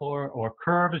arc or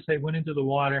curve as they went into the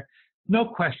water. No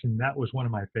question, that was one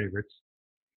of my favorites.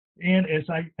 And as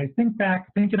I think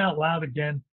back, thinking out loud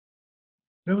again,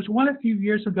 there was one a few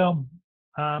years ago.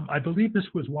 I believe this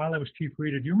was while I was chief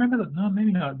reader. Do you remember no,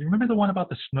 maybe not. Do you remember the one about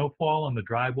the snowfall on the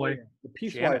driveway? Yeah, the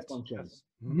piecewise functions.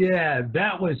 Yeah,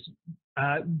 that was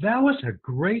a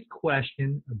great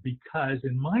question, because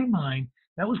in my mind,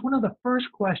 that was one of the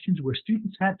first questions where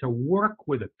students had to work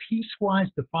with a piecewise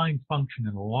defined function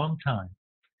in a long time.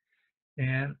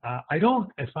 And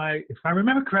if I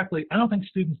remember correctly, I don't think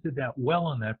students did that well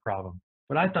on that problem,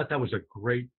 but I thought that was a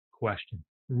great question,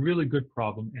 really good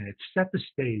problem, and it set the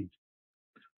stage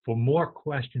for more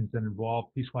questions that involve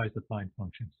piecewise defined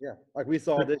functions. Yeah, like we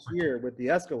saw this year with the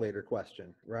escalator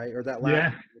question, right? Or that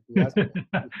last year with the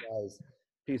escalator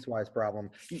piecewise problem.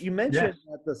 You mentioned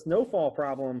that the snowfall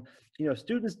problem,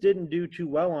 students didn't do too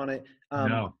well on it.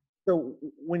 No. So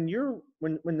when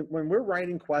we're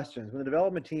writing questions, when the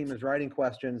development team is writing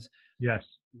questions,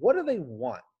 what do they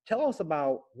want? Tell us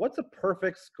about what's a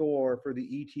perfect score for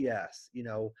the ETS,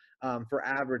 for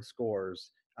average scores,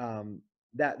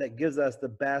 that gives us the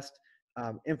best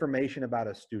information about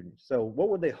a student. So what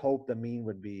would they hope the mean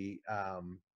would be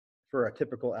for a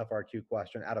typical FRQ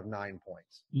question out of 9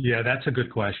 points? Yeah, that's a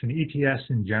good question. ETS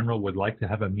in general would like to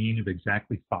have a mean of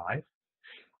exactly 5.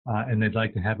 And they'd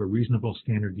like to have a reasonable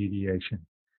standard deviation.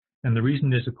 And the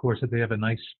reason is, of course, that they have a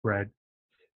nice spread.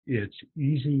 It's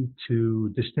easy to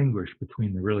distinguish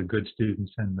between the really good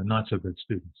students and the not so good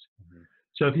students.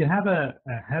 So if you have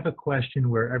a question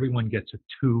where everyone gets a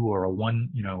 2 or a 1,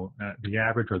 the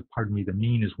average, or pardon me, the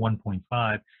mean is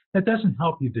 1.5, that doesn't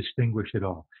help you distinguish at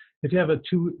all. If you have a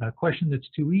question that's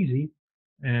too easy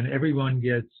and everyone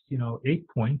gets, 8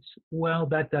 points, well,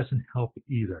 that doesn't help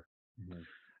either. Mhm.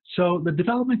 So the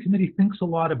development committee thinks a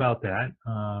lot about that.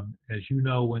 As you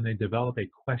know, when they develop a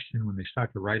question, when they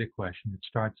start to write a question, it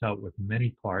starts out with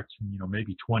many parts, and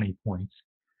maybe 20 points.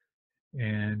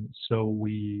 And so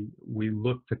we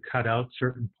look to cut out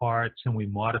certain parts and we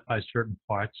modify certain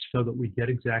parts so that we get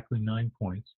exactly 9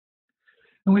 points.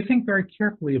 And we think very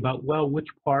carefully about, well, which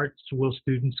parts will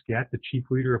students get? The chief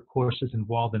reader, of course, is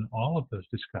involved in all of those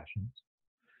discussions.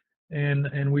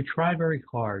 And we try very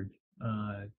hard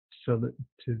so that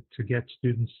to get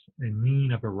students a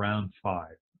mean of around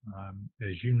 5.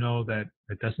 As you know, that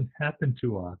it doesn't happen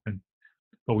too often,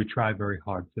 but we try very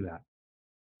hard for that.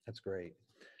 That's great.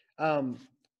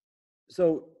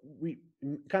 So we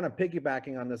kind of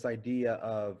piggybacking on this idea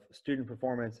of student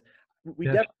performance, we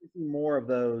Yes. definitely see more of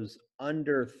those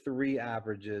under 3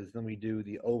 averages than we do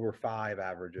the over 5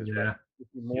 averages, Yeah. right? We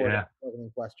see more of Yeah. the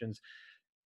struggling questions.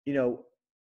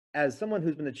 As someone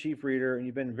who's been the chief reader and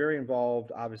you've been very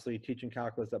involved, obviously teaching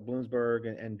calculus at Bloomsburg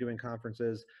and doing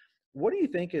conferences, what do you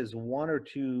think is what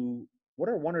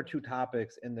are 1 or 2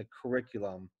 topics in the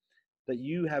curriculum that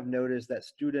you have noticed that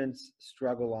students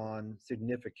struggle on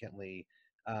significantly,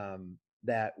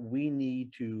 that we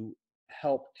need to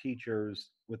help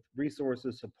teachers with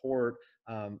resources, support,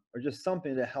 or just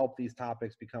something to help these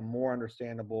topics become more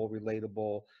understandable,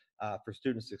 relatable for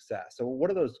student success? So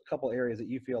what are those couple areas that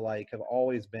you feel like have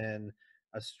always been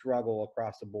a struggle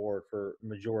across the board for the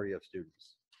majority of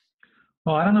students?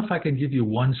 Well, I don't know if I can give you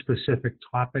one specific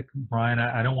topic, Brian.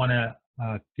 I don't want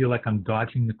to feel like I'm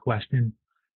dodging the question.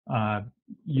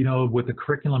 With the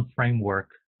curriculum framework,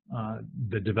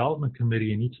 the development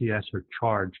committee and ETS are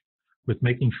charged with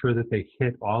making sure that they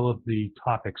hit all of the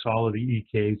topics, all of the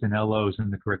EKs and LOs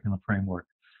in the curriculum framework.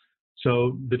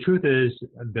 So the truth is,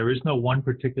 there is no one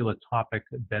particular topic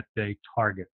that they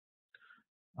target.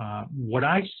 What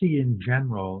I see in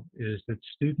general is that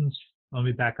students, let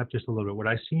me back up just a little bit. What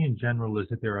I see in general is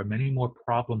that there are many more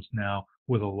problems now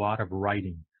with a lot of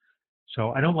writing.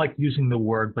 So I don't like using the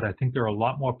word, but I think there are a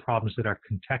lot more problems that are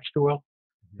contextual.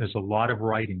 There's a lot of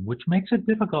writing, which makes it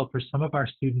difficult for some of our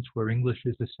students where English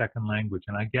is a second language,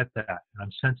 and I get that, and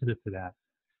I'm sensitive to that.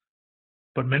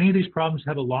 But many of these problems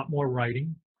have a lot more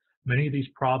writing. Many of these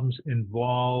problems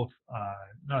involve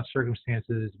not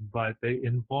circumstances, but they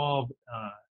involve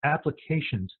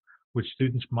applications which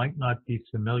students might not be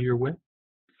familiar with,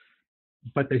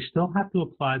 but they still have to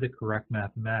apply the correct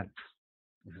mathematics.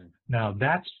 Mm-hmm. Now,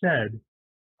 that said,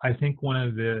 I think one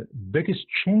of the biggest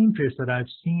changes that I've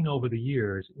seen over the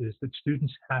years is that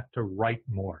students have to write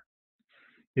more.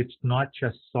 It's not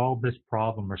just solve this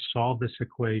problem or solve this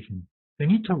equation. They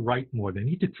need to write more. They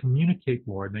need to communicate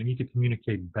more, and they need to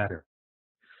communicate better.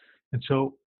 And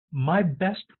so my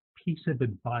best piece of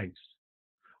advice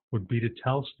would be to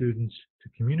tell students to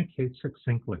communicate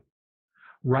succinctly.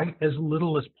 Write as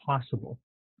little as possible.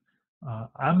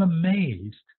 I'm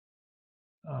amazed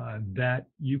that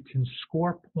you can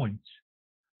score points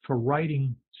for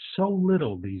writing so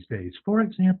little these days. For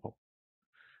example,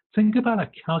 think about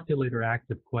a calculator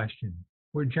active question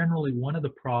where generally one of the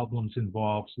problems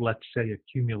involves, let's say,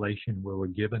 accumulation, where we're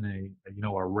given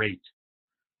a rate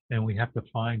and we have to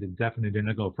find a definite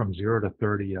integral from 0 to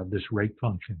 30 of this rate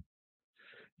function.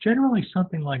 Generally,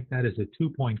 something like that is a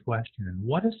 2-point question. And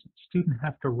what does the student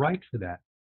have to write for that?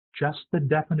 Just the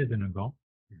definite integral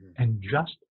and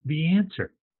just the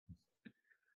answer.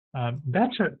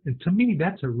 To me,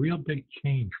 that's a real big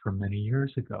change from many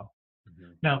years ago.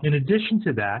 Now, in addition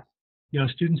to that,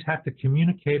 students have to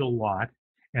communicate a lot,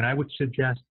 and I would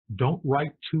suggest don't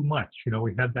write too much.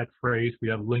 We have that phrase, we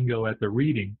have lingo at the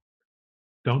reading,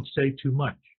 don't say too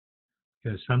much.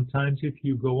 Because sometimes if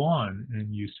you go on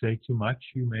and you say too much,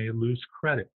 you may lose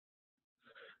credit.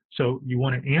 So you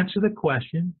want to answer the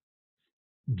question,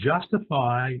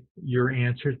 justify your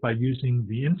answers by using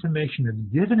the information that's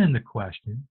given in the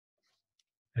question,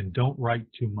 and don't write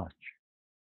too much.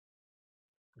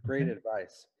 Great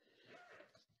advice.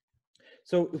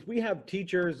 So if we have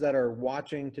teachers that are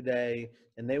watching today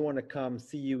and they want to come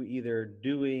see you either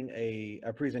doing a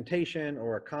presentation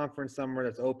or a conference somewhere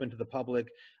that's open to the public,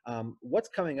 what's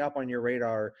coming up on your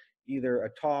radar, either a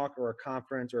talk or a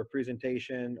conference or a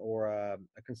presentation or a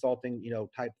consulting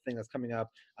type thing that's coming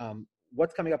up?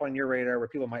 What's coming up on your radar where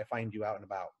people might find you out and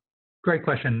about? Great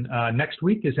question. Next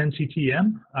week is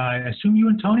NCTM. I assume you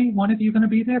and Tony, one of you going to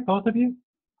be there, both of you?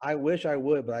 I wish I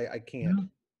would, but I can't.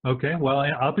 Okay, well,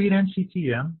 I'll be at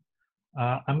NCTM.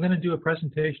 I'm going to do a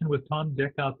presentation with Tom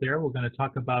Dick out there. We're going to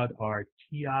talk about our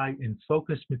TI in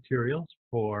Focus materials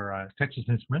for Texas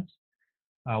Instruments,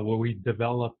 where we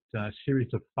developed a series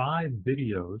of 5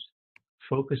 videos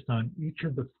focused on each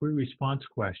of the free response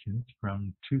questions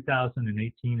from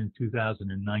 2018 and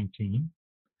 2019.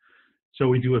 So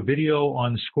we do a video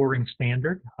on scoring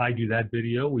standard. I do that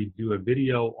video. We do a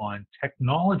video on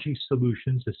technology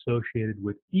solutions associated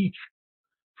with each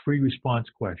free response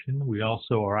question.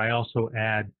 I also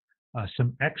add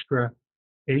some extra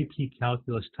AP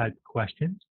Calculus type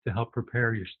questions to help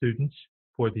prepare your students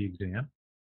for the exam.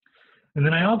 And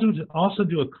then I also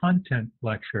do a content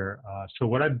lecture. So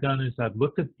what I've done is I've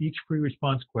looked at each free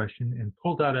response question and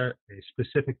pulled out a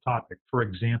specific topic. For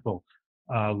example,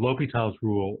 L'Hopital's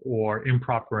rule or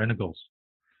improper integrals.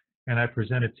 And I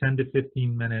present a 10 to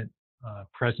 15 minute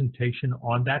presentation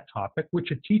on that topic, which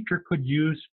a teacher could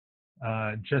use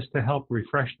just to help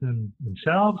refresh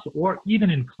themselves or even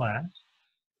in class.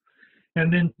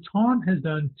 And then Tom has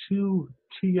done 2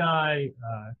 TI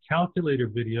calculator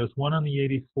videos, one on the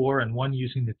 84 and one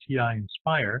using the TI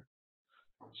Inspire,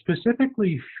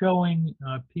 specifically showing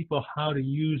people how to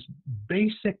use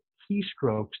basic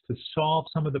keystrokes to solve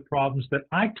some of the problems that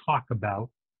I talk about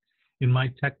in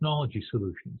my technology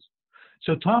solutions.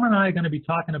 So Tom and I are going to be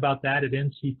talking about that at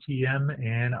NCTM,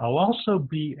 and I'll also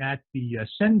be at the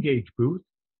Cengage booth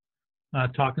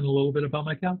talking a little bit about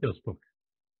my calculus book.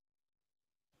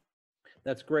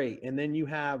 That's great. And then you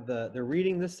have the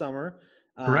reading this summer.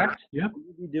 Correct? Yep. Will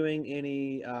you be doing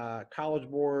any College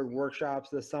Board workshops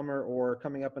this summer or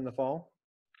coming up in the fall?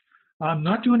 I'm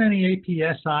not doing any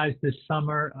APSIs this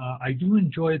summer. I do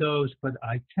enjoy those, but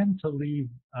I tend to leave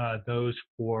those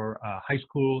for high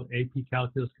school AP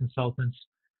Calculus consultants.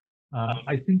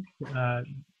 I think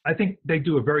they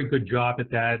do a very good job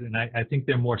at that, and I think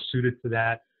they're more suited to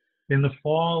that. In the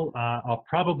fall, I'll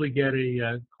probably get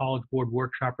a College Board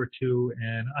workshop or 2,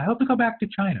 and I hope to go back to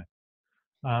China.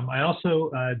 I also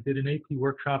did an AP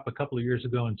workshop a couple of years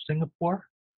ago in Singapore.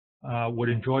 Would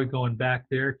enjoy going back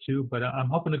there too, but I'm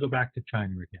hoping to go back to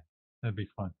China again. That'd be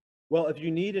fun. Well, if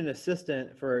you need an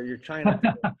assistant for your China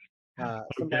trip,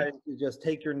 somebody to just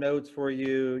take your notes for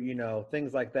you, you know,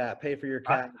 things like that, pay for your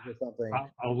cabs or something.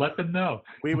 I'll let them know.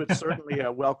 We would certainly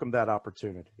welcome that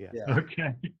opportunity. Yeah.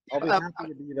 Okay. I'll be happy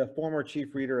to be the former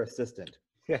chief reader assistant.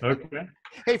 Okay.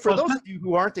 Hey, for those of you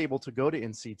who aren't able to go to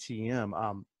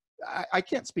NCTM, I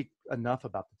can't speak enough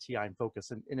about the TI in Focus.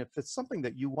 And if it's something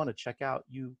that you want to check out,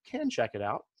 you can check it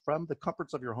out from the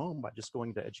comforts of your home by just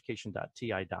going to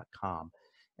education.ti.com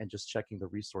and just checking the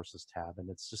resources tab.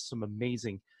 And it's just some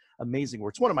amazing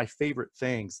work. It's one of my favorite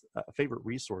things, favorite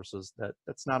resources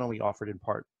that's not only offered in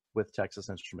part with Texas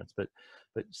Instruments, but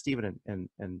Stephen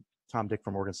and Tom Dick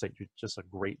from Oregon State do just a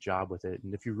great job with it.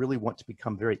 And if you really want to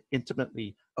become very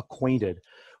intimately acquainted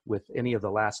with any of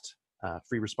the last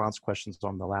free response questions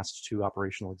on the last 2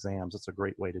 operational exams, it's a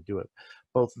great way to do it,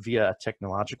 both via a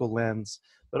technological lens,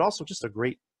 but also just a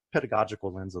great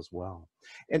pedagogical lens as well.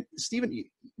 And Stephen,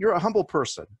 you're a humble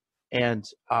person, and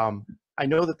I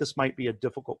know that this might be a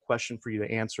difficult question for you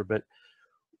to answer, but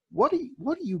what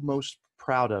are you most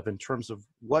proud of in terms of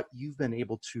what you've been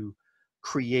able to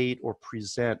create or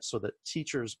present so that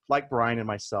teachers like Brian and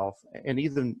myself, and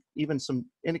even some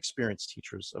inexperienced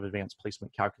teachers of advanced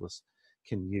placement calculus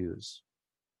can use?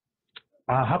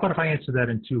 How about if I answer that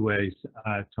in 2 ways,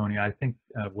 Tony? I think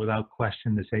without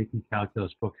question, this AP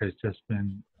Calculus book has just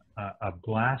been a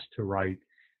blast to write.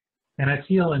 And I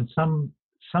feel in some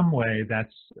way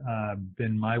that's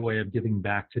been my way of giving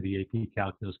back to the AP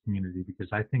Calculus community, because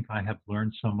I think I have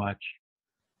learned so much,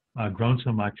 grown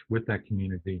so much with that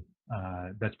community.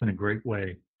 That's been a great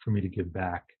way for me to give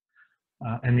back.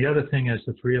 And the other thing, as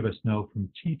the 3 of us know from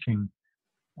teaching,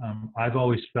 I've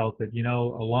always felt that, you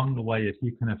know, along the way, if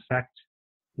you can affect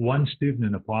one student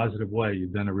in a positive way,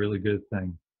 you've done a really good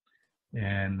thing.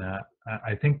 And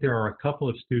I think there are a couple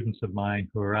of students of mine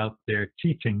who are out there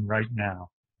teaching right now,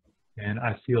 and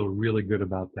I feel really good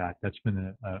about that. That's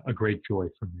been a great joy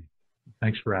for me.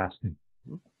 Thanks for asking.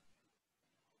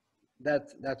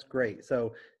 That's great.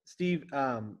 So, Steve,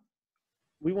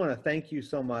 we want to thank you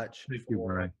so much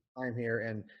for time here,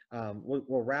 and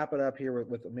we'll wrap it up here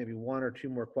with maybe 1 or 2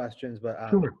 more questions, but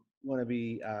Sure. we want to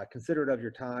be considerate of your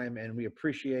time, and we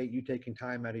appreciate you taking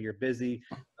time out of your busy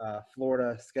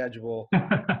Florida schedule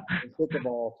and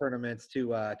football tournaments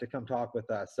to come talk with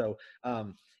us. So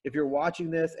if you're watching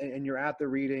this and you're at the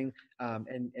reading,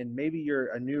 and maybe you're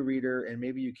a new reader, and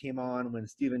maybe you came on when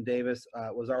Stephen Davis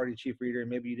was already chief reader, and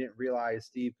maybe you didn't realize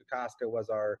Steve Kokoska was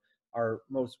our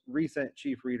most recent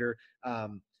chief reader.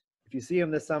 if you see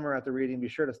him this summer at the reading, be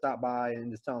sure to stop by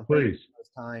and just tell him thank you Please. for his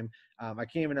time. I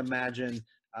can't even imagine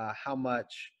how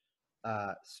much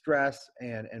stress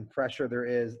and pressure there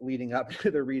is leading up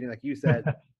to the reading, like you said.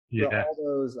 So Yeah. all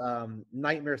those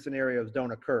nightmare scenarios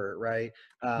don't occur, right?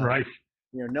 Right.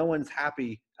 No one's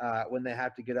happy when they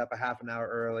have to get up a half an hour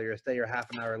early or stay a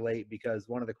half an hour late because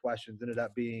one of the questions ended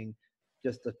up being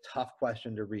just a tough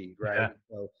question to read, right? Yeah.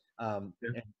 So and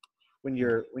Yeah. when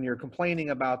you're complaining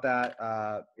about that,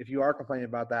 if you are complaining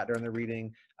about that during the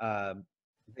reading,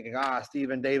 thinking,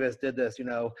 Stephen Davis did this,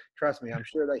 trust me, I'm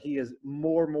sure that he is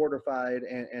more mortified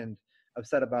and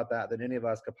upset about that than any of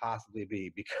us could possibly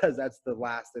be, because that's the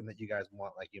last thing that you guys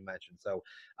want, like you mentioned. So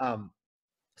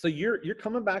so you're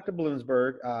coming back to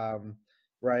Bloomsburg,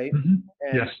 right? Mm-hmm.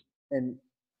 And Yes. and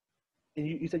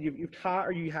you said you've taught,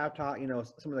 or you have taught,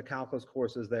 some of the calculus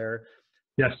courses there.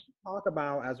 Yes. Talk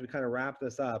about, as we kind of wrap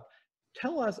this up,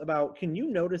 tell us about, can you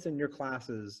notice in your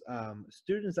classes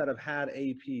students that have had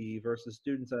AP versus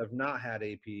students that have not had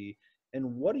AP,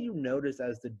 and what do you notice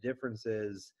as the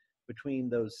differences between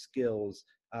those skills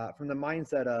from the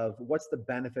mindset of what's the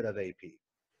benefit of AP?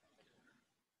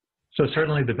 So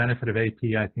certainly the benefit of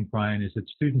AP, I think, Brian, is that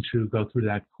students who go through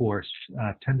that course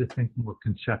tend to think more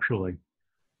conceptually.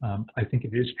 I think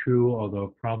it is true,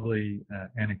 although probably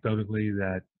anecdotally,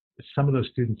 that some of those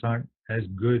students aren't as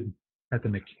good at the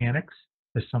mechanics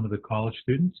as some of the college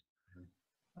students.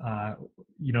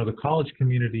 The college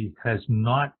community has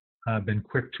not been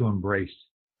quick to embrace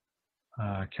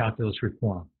calculus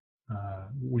reform.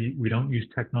 We don't use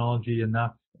technology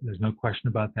enough. There's no question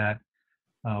about that.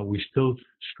 We still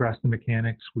stress the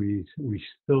mechanics. We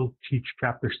still teach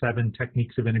Chapter 7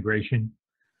 techniques of integration.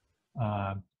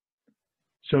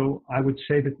 So I would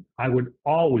say that I would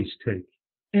always take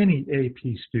any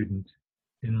AP student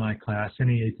in my class,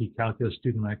 any AP calculus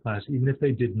student in my class, even if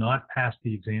they did not pass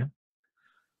the exam.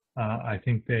 I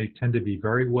think they tend to be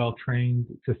very well trained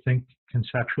to think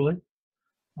conceptually.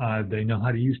 They know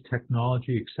how to use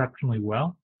technology exceptionally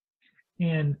well,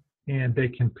 and they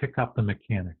can pick up the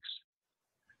mechanics.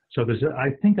 So there's,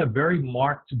 I think, a very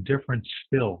marked difference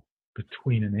still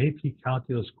between an AP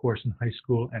calculus course in high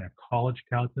school and a college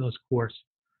calculus course,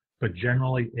 but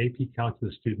generally AP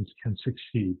calculus students can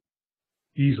succeed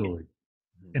easily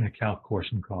in a calc course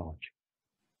in college.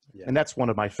 Yeah. And that's one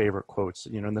of my favorite quotes.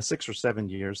 In the 6 or 7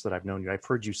 years that I've known you, I've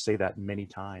heard you say that many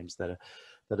times, that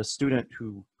a student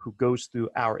who goes through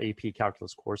our AP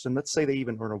calculus course, and let's say they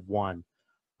even earn a 1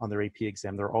 on their AP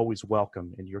exam, they're always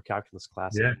welcome in your calculus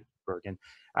class at Bloomsburg. And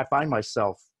I find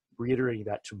myself reiterating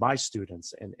that to my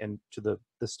students and to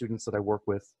the students that I work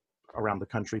with around the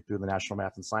country through the National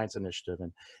Math and Science Initiative,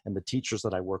 and the teachers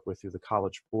that I work with through the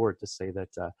College Board, to say that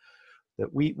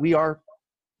that we are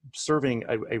serving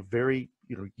a very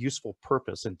useful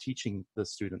purpose in teaching the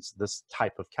students this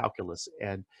type of calculus.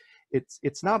 And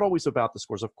it's not always about the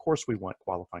scores. Of course we want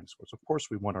qualifying scores. Of course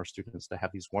we want our students to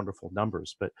have these wonderful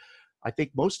numbers, but I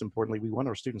think most importantly, we want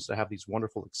our students to have these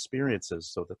wonderful experiences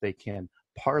so that they can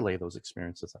parlay those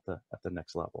experiences at the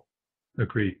next level.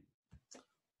 Agreed.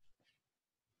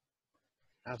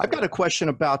 Absolutely. I've got a question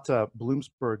about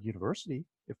Bloomsburg University.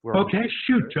 If we're okay,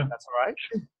 shoot, John. That's all right.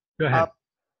 Go ahead.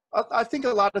 I think a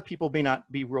lot of people may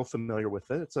not be real familiar with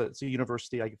it. It's a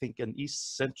university, I think, in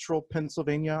East Central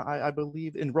Pennsylvania, I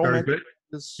believe. Enrollment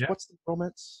is, what's the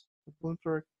enrollment of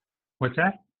Bloomsburg? What's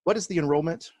that? What is the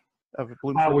enrollment of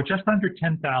Bloomsburg? We're just under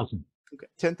 10,000. Okay,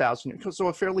 10,000. So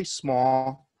a fairly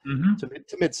small to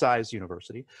mid-sized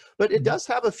university. But it does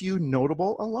have a few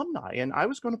notable alumni. And I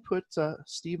was going to put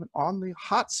Stephen on the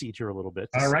hot seat here a little bit.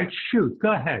 All right, shoot.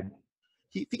 Go ahead.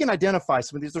 If you can identify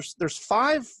some of these, there's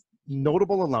 5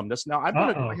 notable alumnus. Now I'm going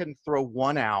to go ahead and throw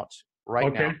one out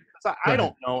right now. I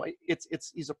don't know.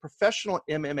 He's a professional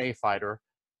MMA fighter,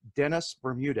 Dennis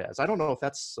Bermudez. I don't know if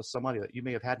that's somebody that you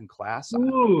may have had in class.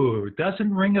 Ooh,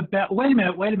 doesn't ring a bell. Wait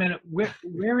a minute.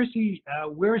 Where is he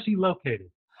located?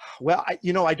 Well,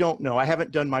 I don't know. I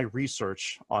haven't done my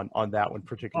research on that one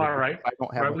particularly. All right. I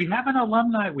don't have. Right. We have an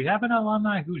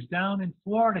alumni who's down in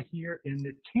Florida here in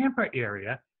the Tampa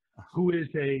area, who is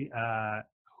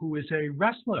a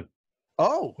wrestler.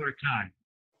 Oh. For a time.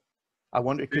 I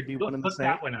wonder, it could be one of the same.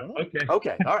 That one up. Okay.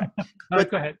 Okay. All right.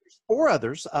 But go ahead. 4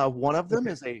 others. One of them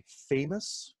is a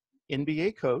famous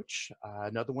NBA coach.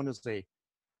 Another one is a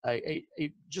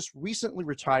just recently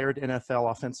retired NFL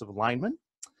offensive lineman.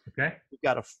 Okay. We've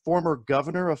got a former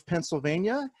governor of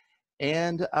Pennsylvania,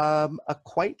 and a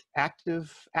quite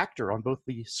active actor on both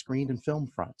the screen and film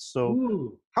fronts. So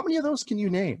Ooh. how many of those can you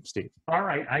name, Steve? All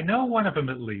right, I know one of them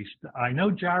at least. I know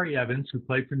Jari Evans, who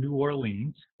played for New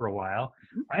Orleans for a while.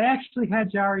 I actually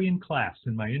had Jari in class,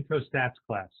 in my intro stats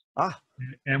class.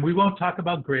 And we won't talk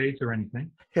about grades or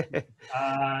anything.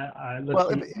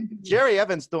 Well, Jari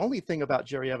Evans, the only thing about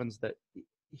Jari Evans that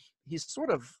he's sort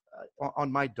of on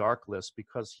my dark list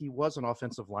because he was an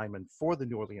offensive lineman for the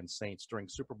New Orleans Saints during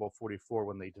Super Bowl 44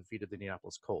 when they defeated the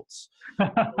Indianapolis Colts.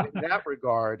 So in that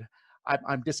regard,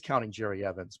 I'm discounting Jari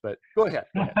Evans, but go ahead.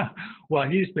 Well,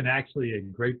 he's been actually a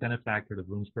great benefactor to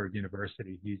Bloomsburg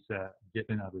University. He's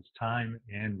given of his time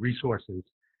and resources.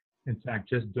 In fact,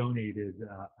 just donated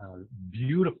a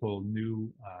beautiful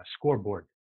new scoreboard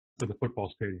for the football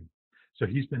stadium. So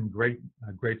he's been great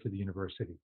for the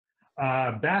university.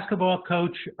 Basketball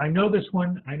coach, I know this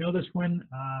one. I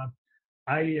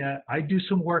do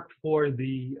some work for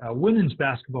the women's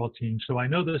basketball team, so I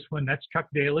know this one. That's Chuck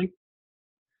Daly.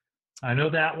 I know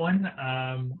that one.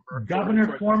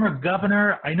 Former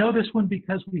governor. I know this one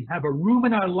because we have a room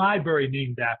in our library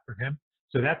named after him.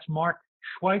 So that's Mark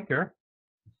Schweiker.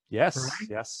 Yes, right?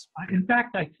 Yes. In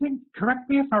fact, I think, correct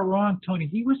me if I'm wrong, Tony,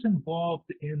 he was involved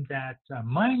in that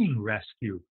mining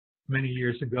rescue many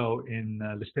years ago in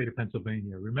the state of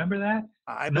Pennsylvania. Remember that?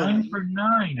 9 for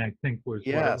 9, I think was.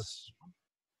 Yes. What it was.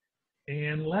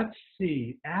 And let's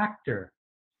see, actor.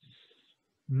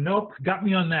 Nope, got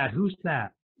me on that. Who's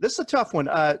that? This is a tough one.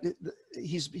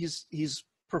 He's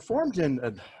performed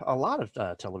in a lot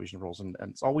of television roles, and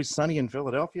It's Always Sunny in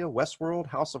Philadelphia, Westworld,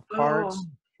 House of Cards,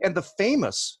 and the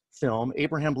famous film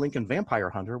Abraham Lincoln Vampire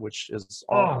Hunter, which is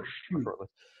all shortly.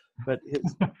 But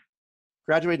his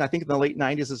graduated, I think, in the late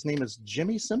 90s. His name is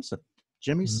Jimmy Simpson.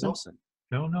 Jimmy Simpson.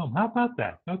 Don't know. How about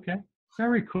that? Okay.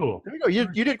 Very cool. There you go.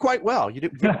 You did quite well. You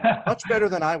did much better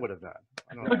than I would have done.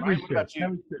 I don't know. Ryan, what about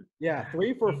you? Yeah,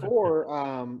 3 for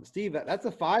 4. Steve, that's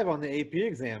a 5 on the AP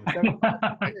exam.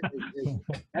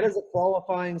 That is a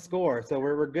qualifying score. So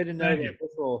we're good to know that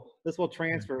this will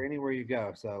transfer anywhere you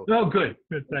go. So good.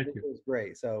 Thank you. It was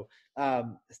great. So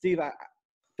Steve,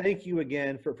 thank you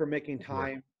again for making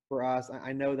time for us.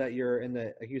 I know that you're in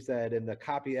the, like you said, in the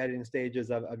copy editing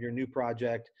stages of your new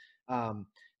project.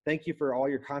 Thank you for all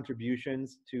your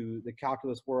contributions to the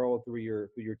calculus world through your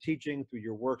teaching, through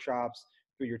your workshops,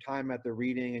 through your time at the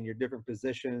reading and your different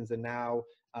positions, and now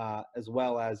as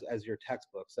well as your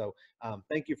textbook. So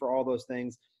thank you for all those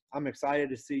things. I'm excited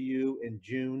to see you in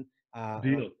June.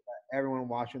 Everyone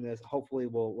watching this, hopefully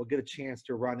we'll get a chance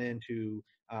to run into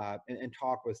and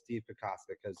talk with Steve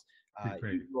Kokoska, because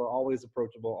you are always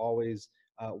approachable, always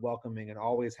welcoming, and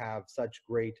always have such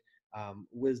great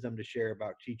wisdom to share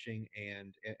about teaching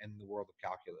and the world of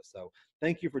calculus. So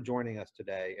thank you for joining us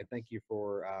today, and thank you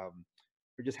for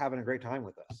just having a great time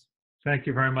with us. Thank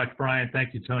you very much, Brian.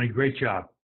 Thank you, Tony. Great job.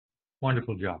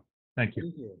 Wonderful job. Thank you.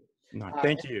 Thank you. No,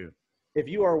 thank you. If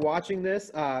you are watching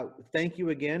this, thank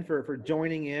you again for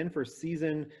joining in for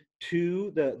season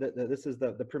 2. This is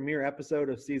the premiere episode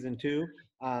of season 2,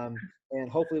 and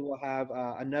hopefully we'll have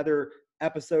another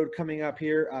episode coming up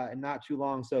here in not too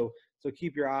long. So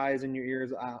keep your eyes and your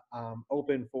ears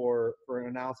open for an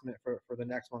announcement for the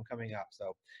next one coming up.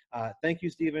 So thank you,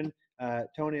 Stephen.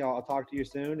 Tony, I'll talk to you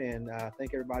soon, and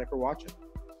thank everybody for watching.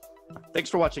 Thanks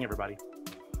for watching, everybody.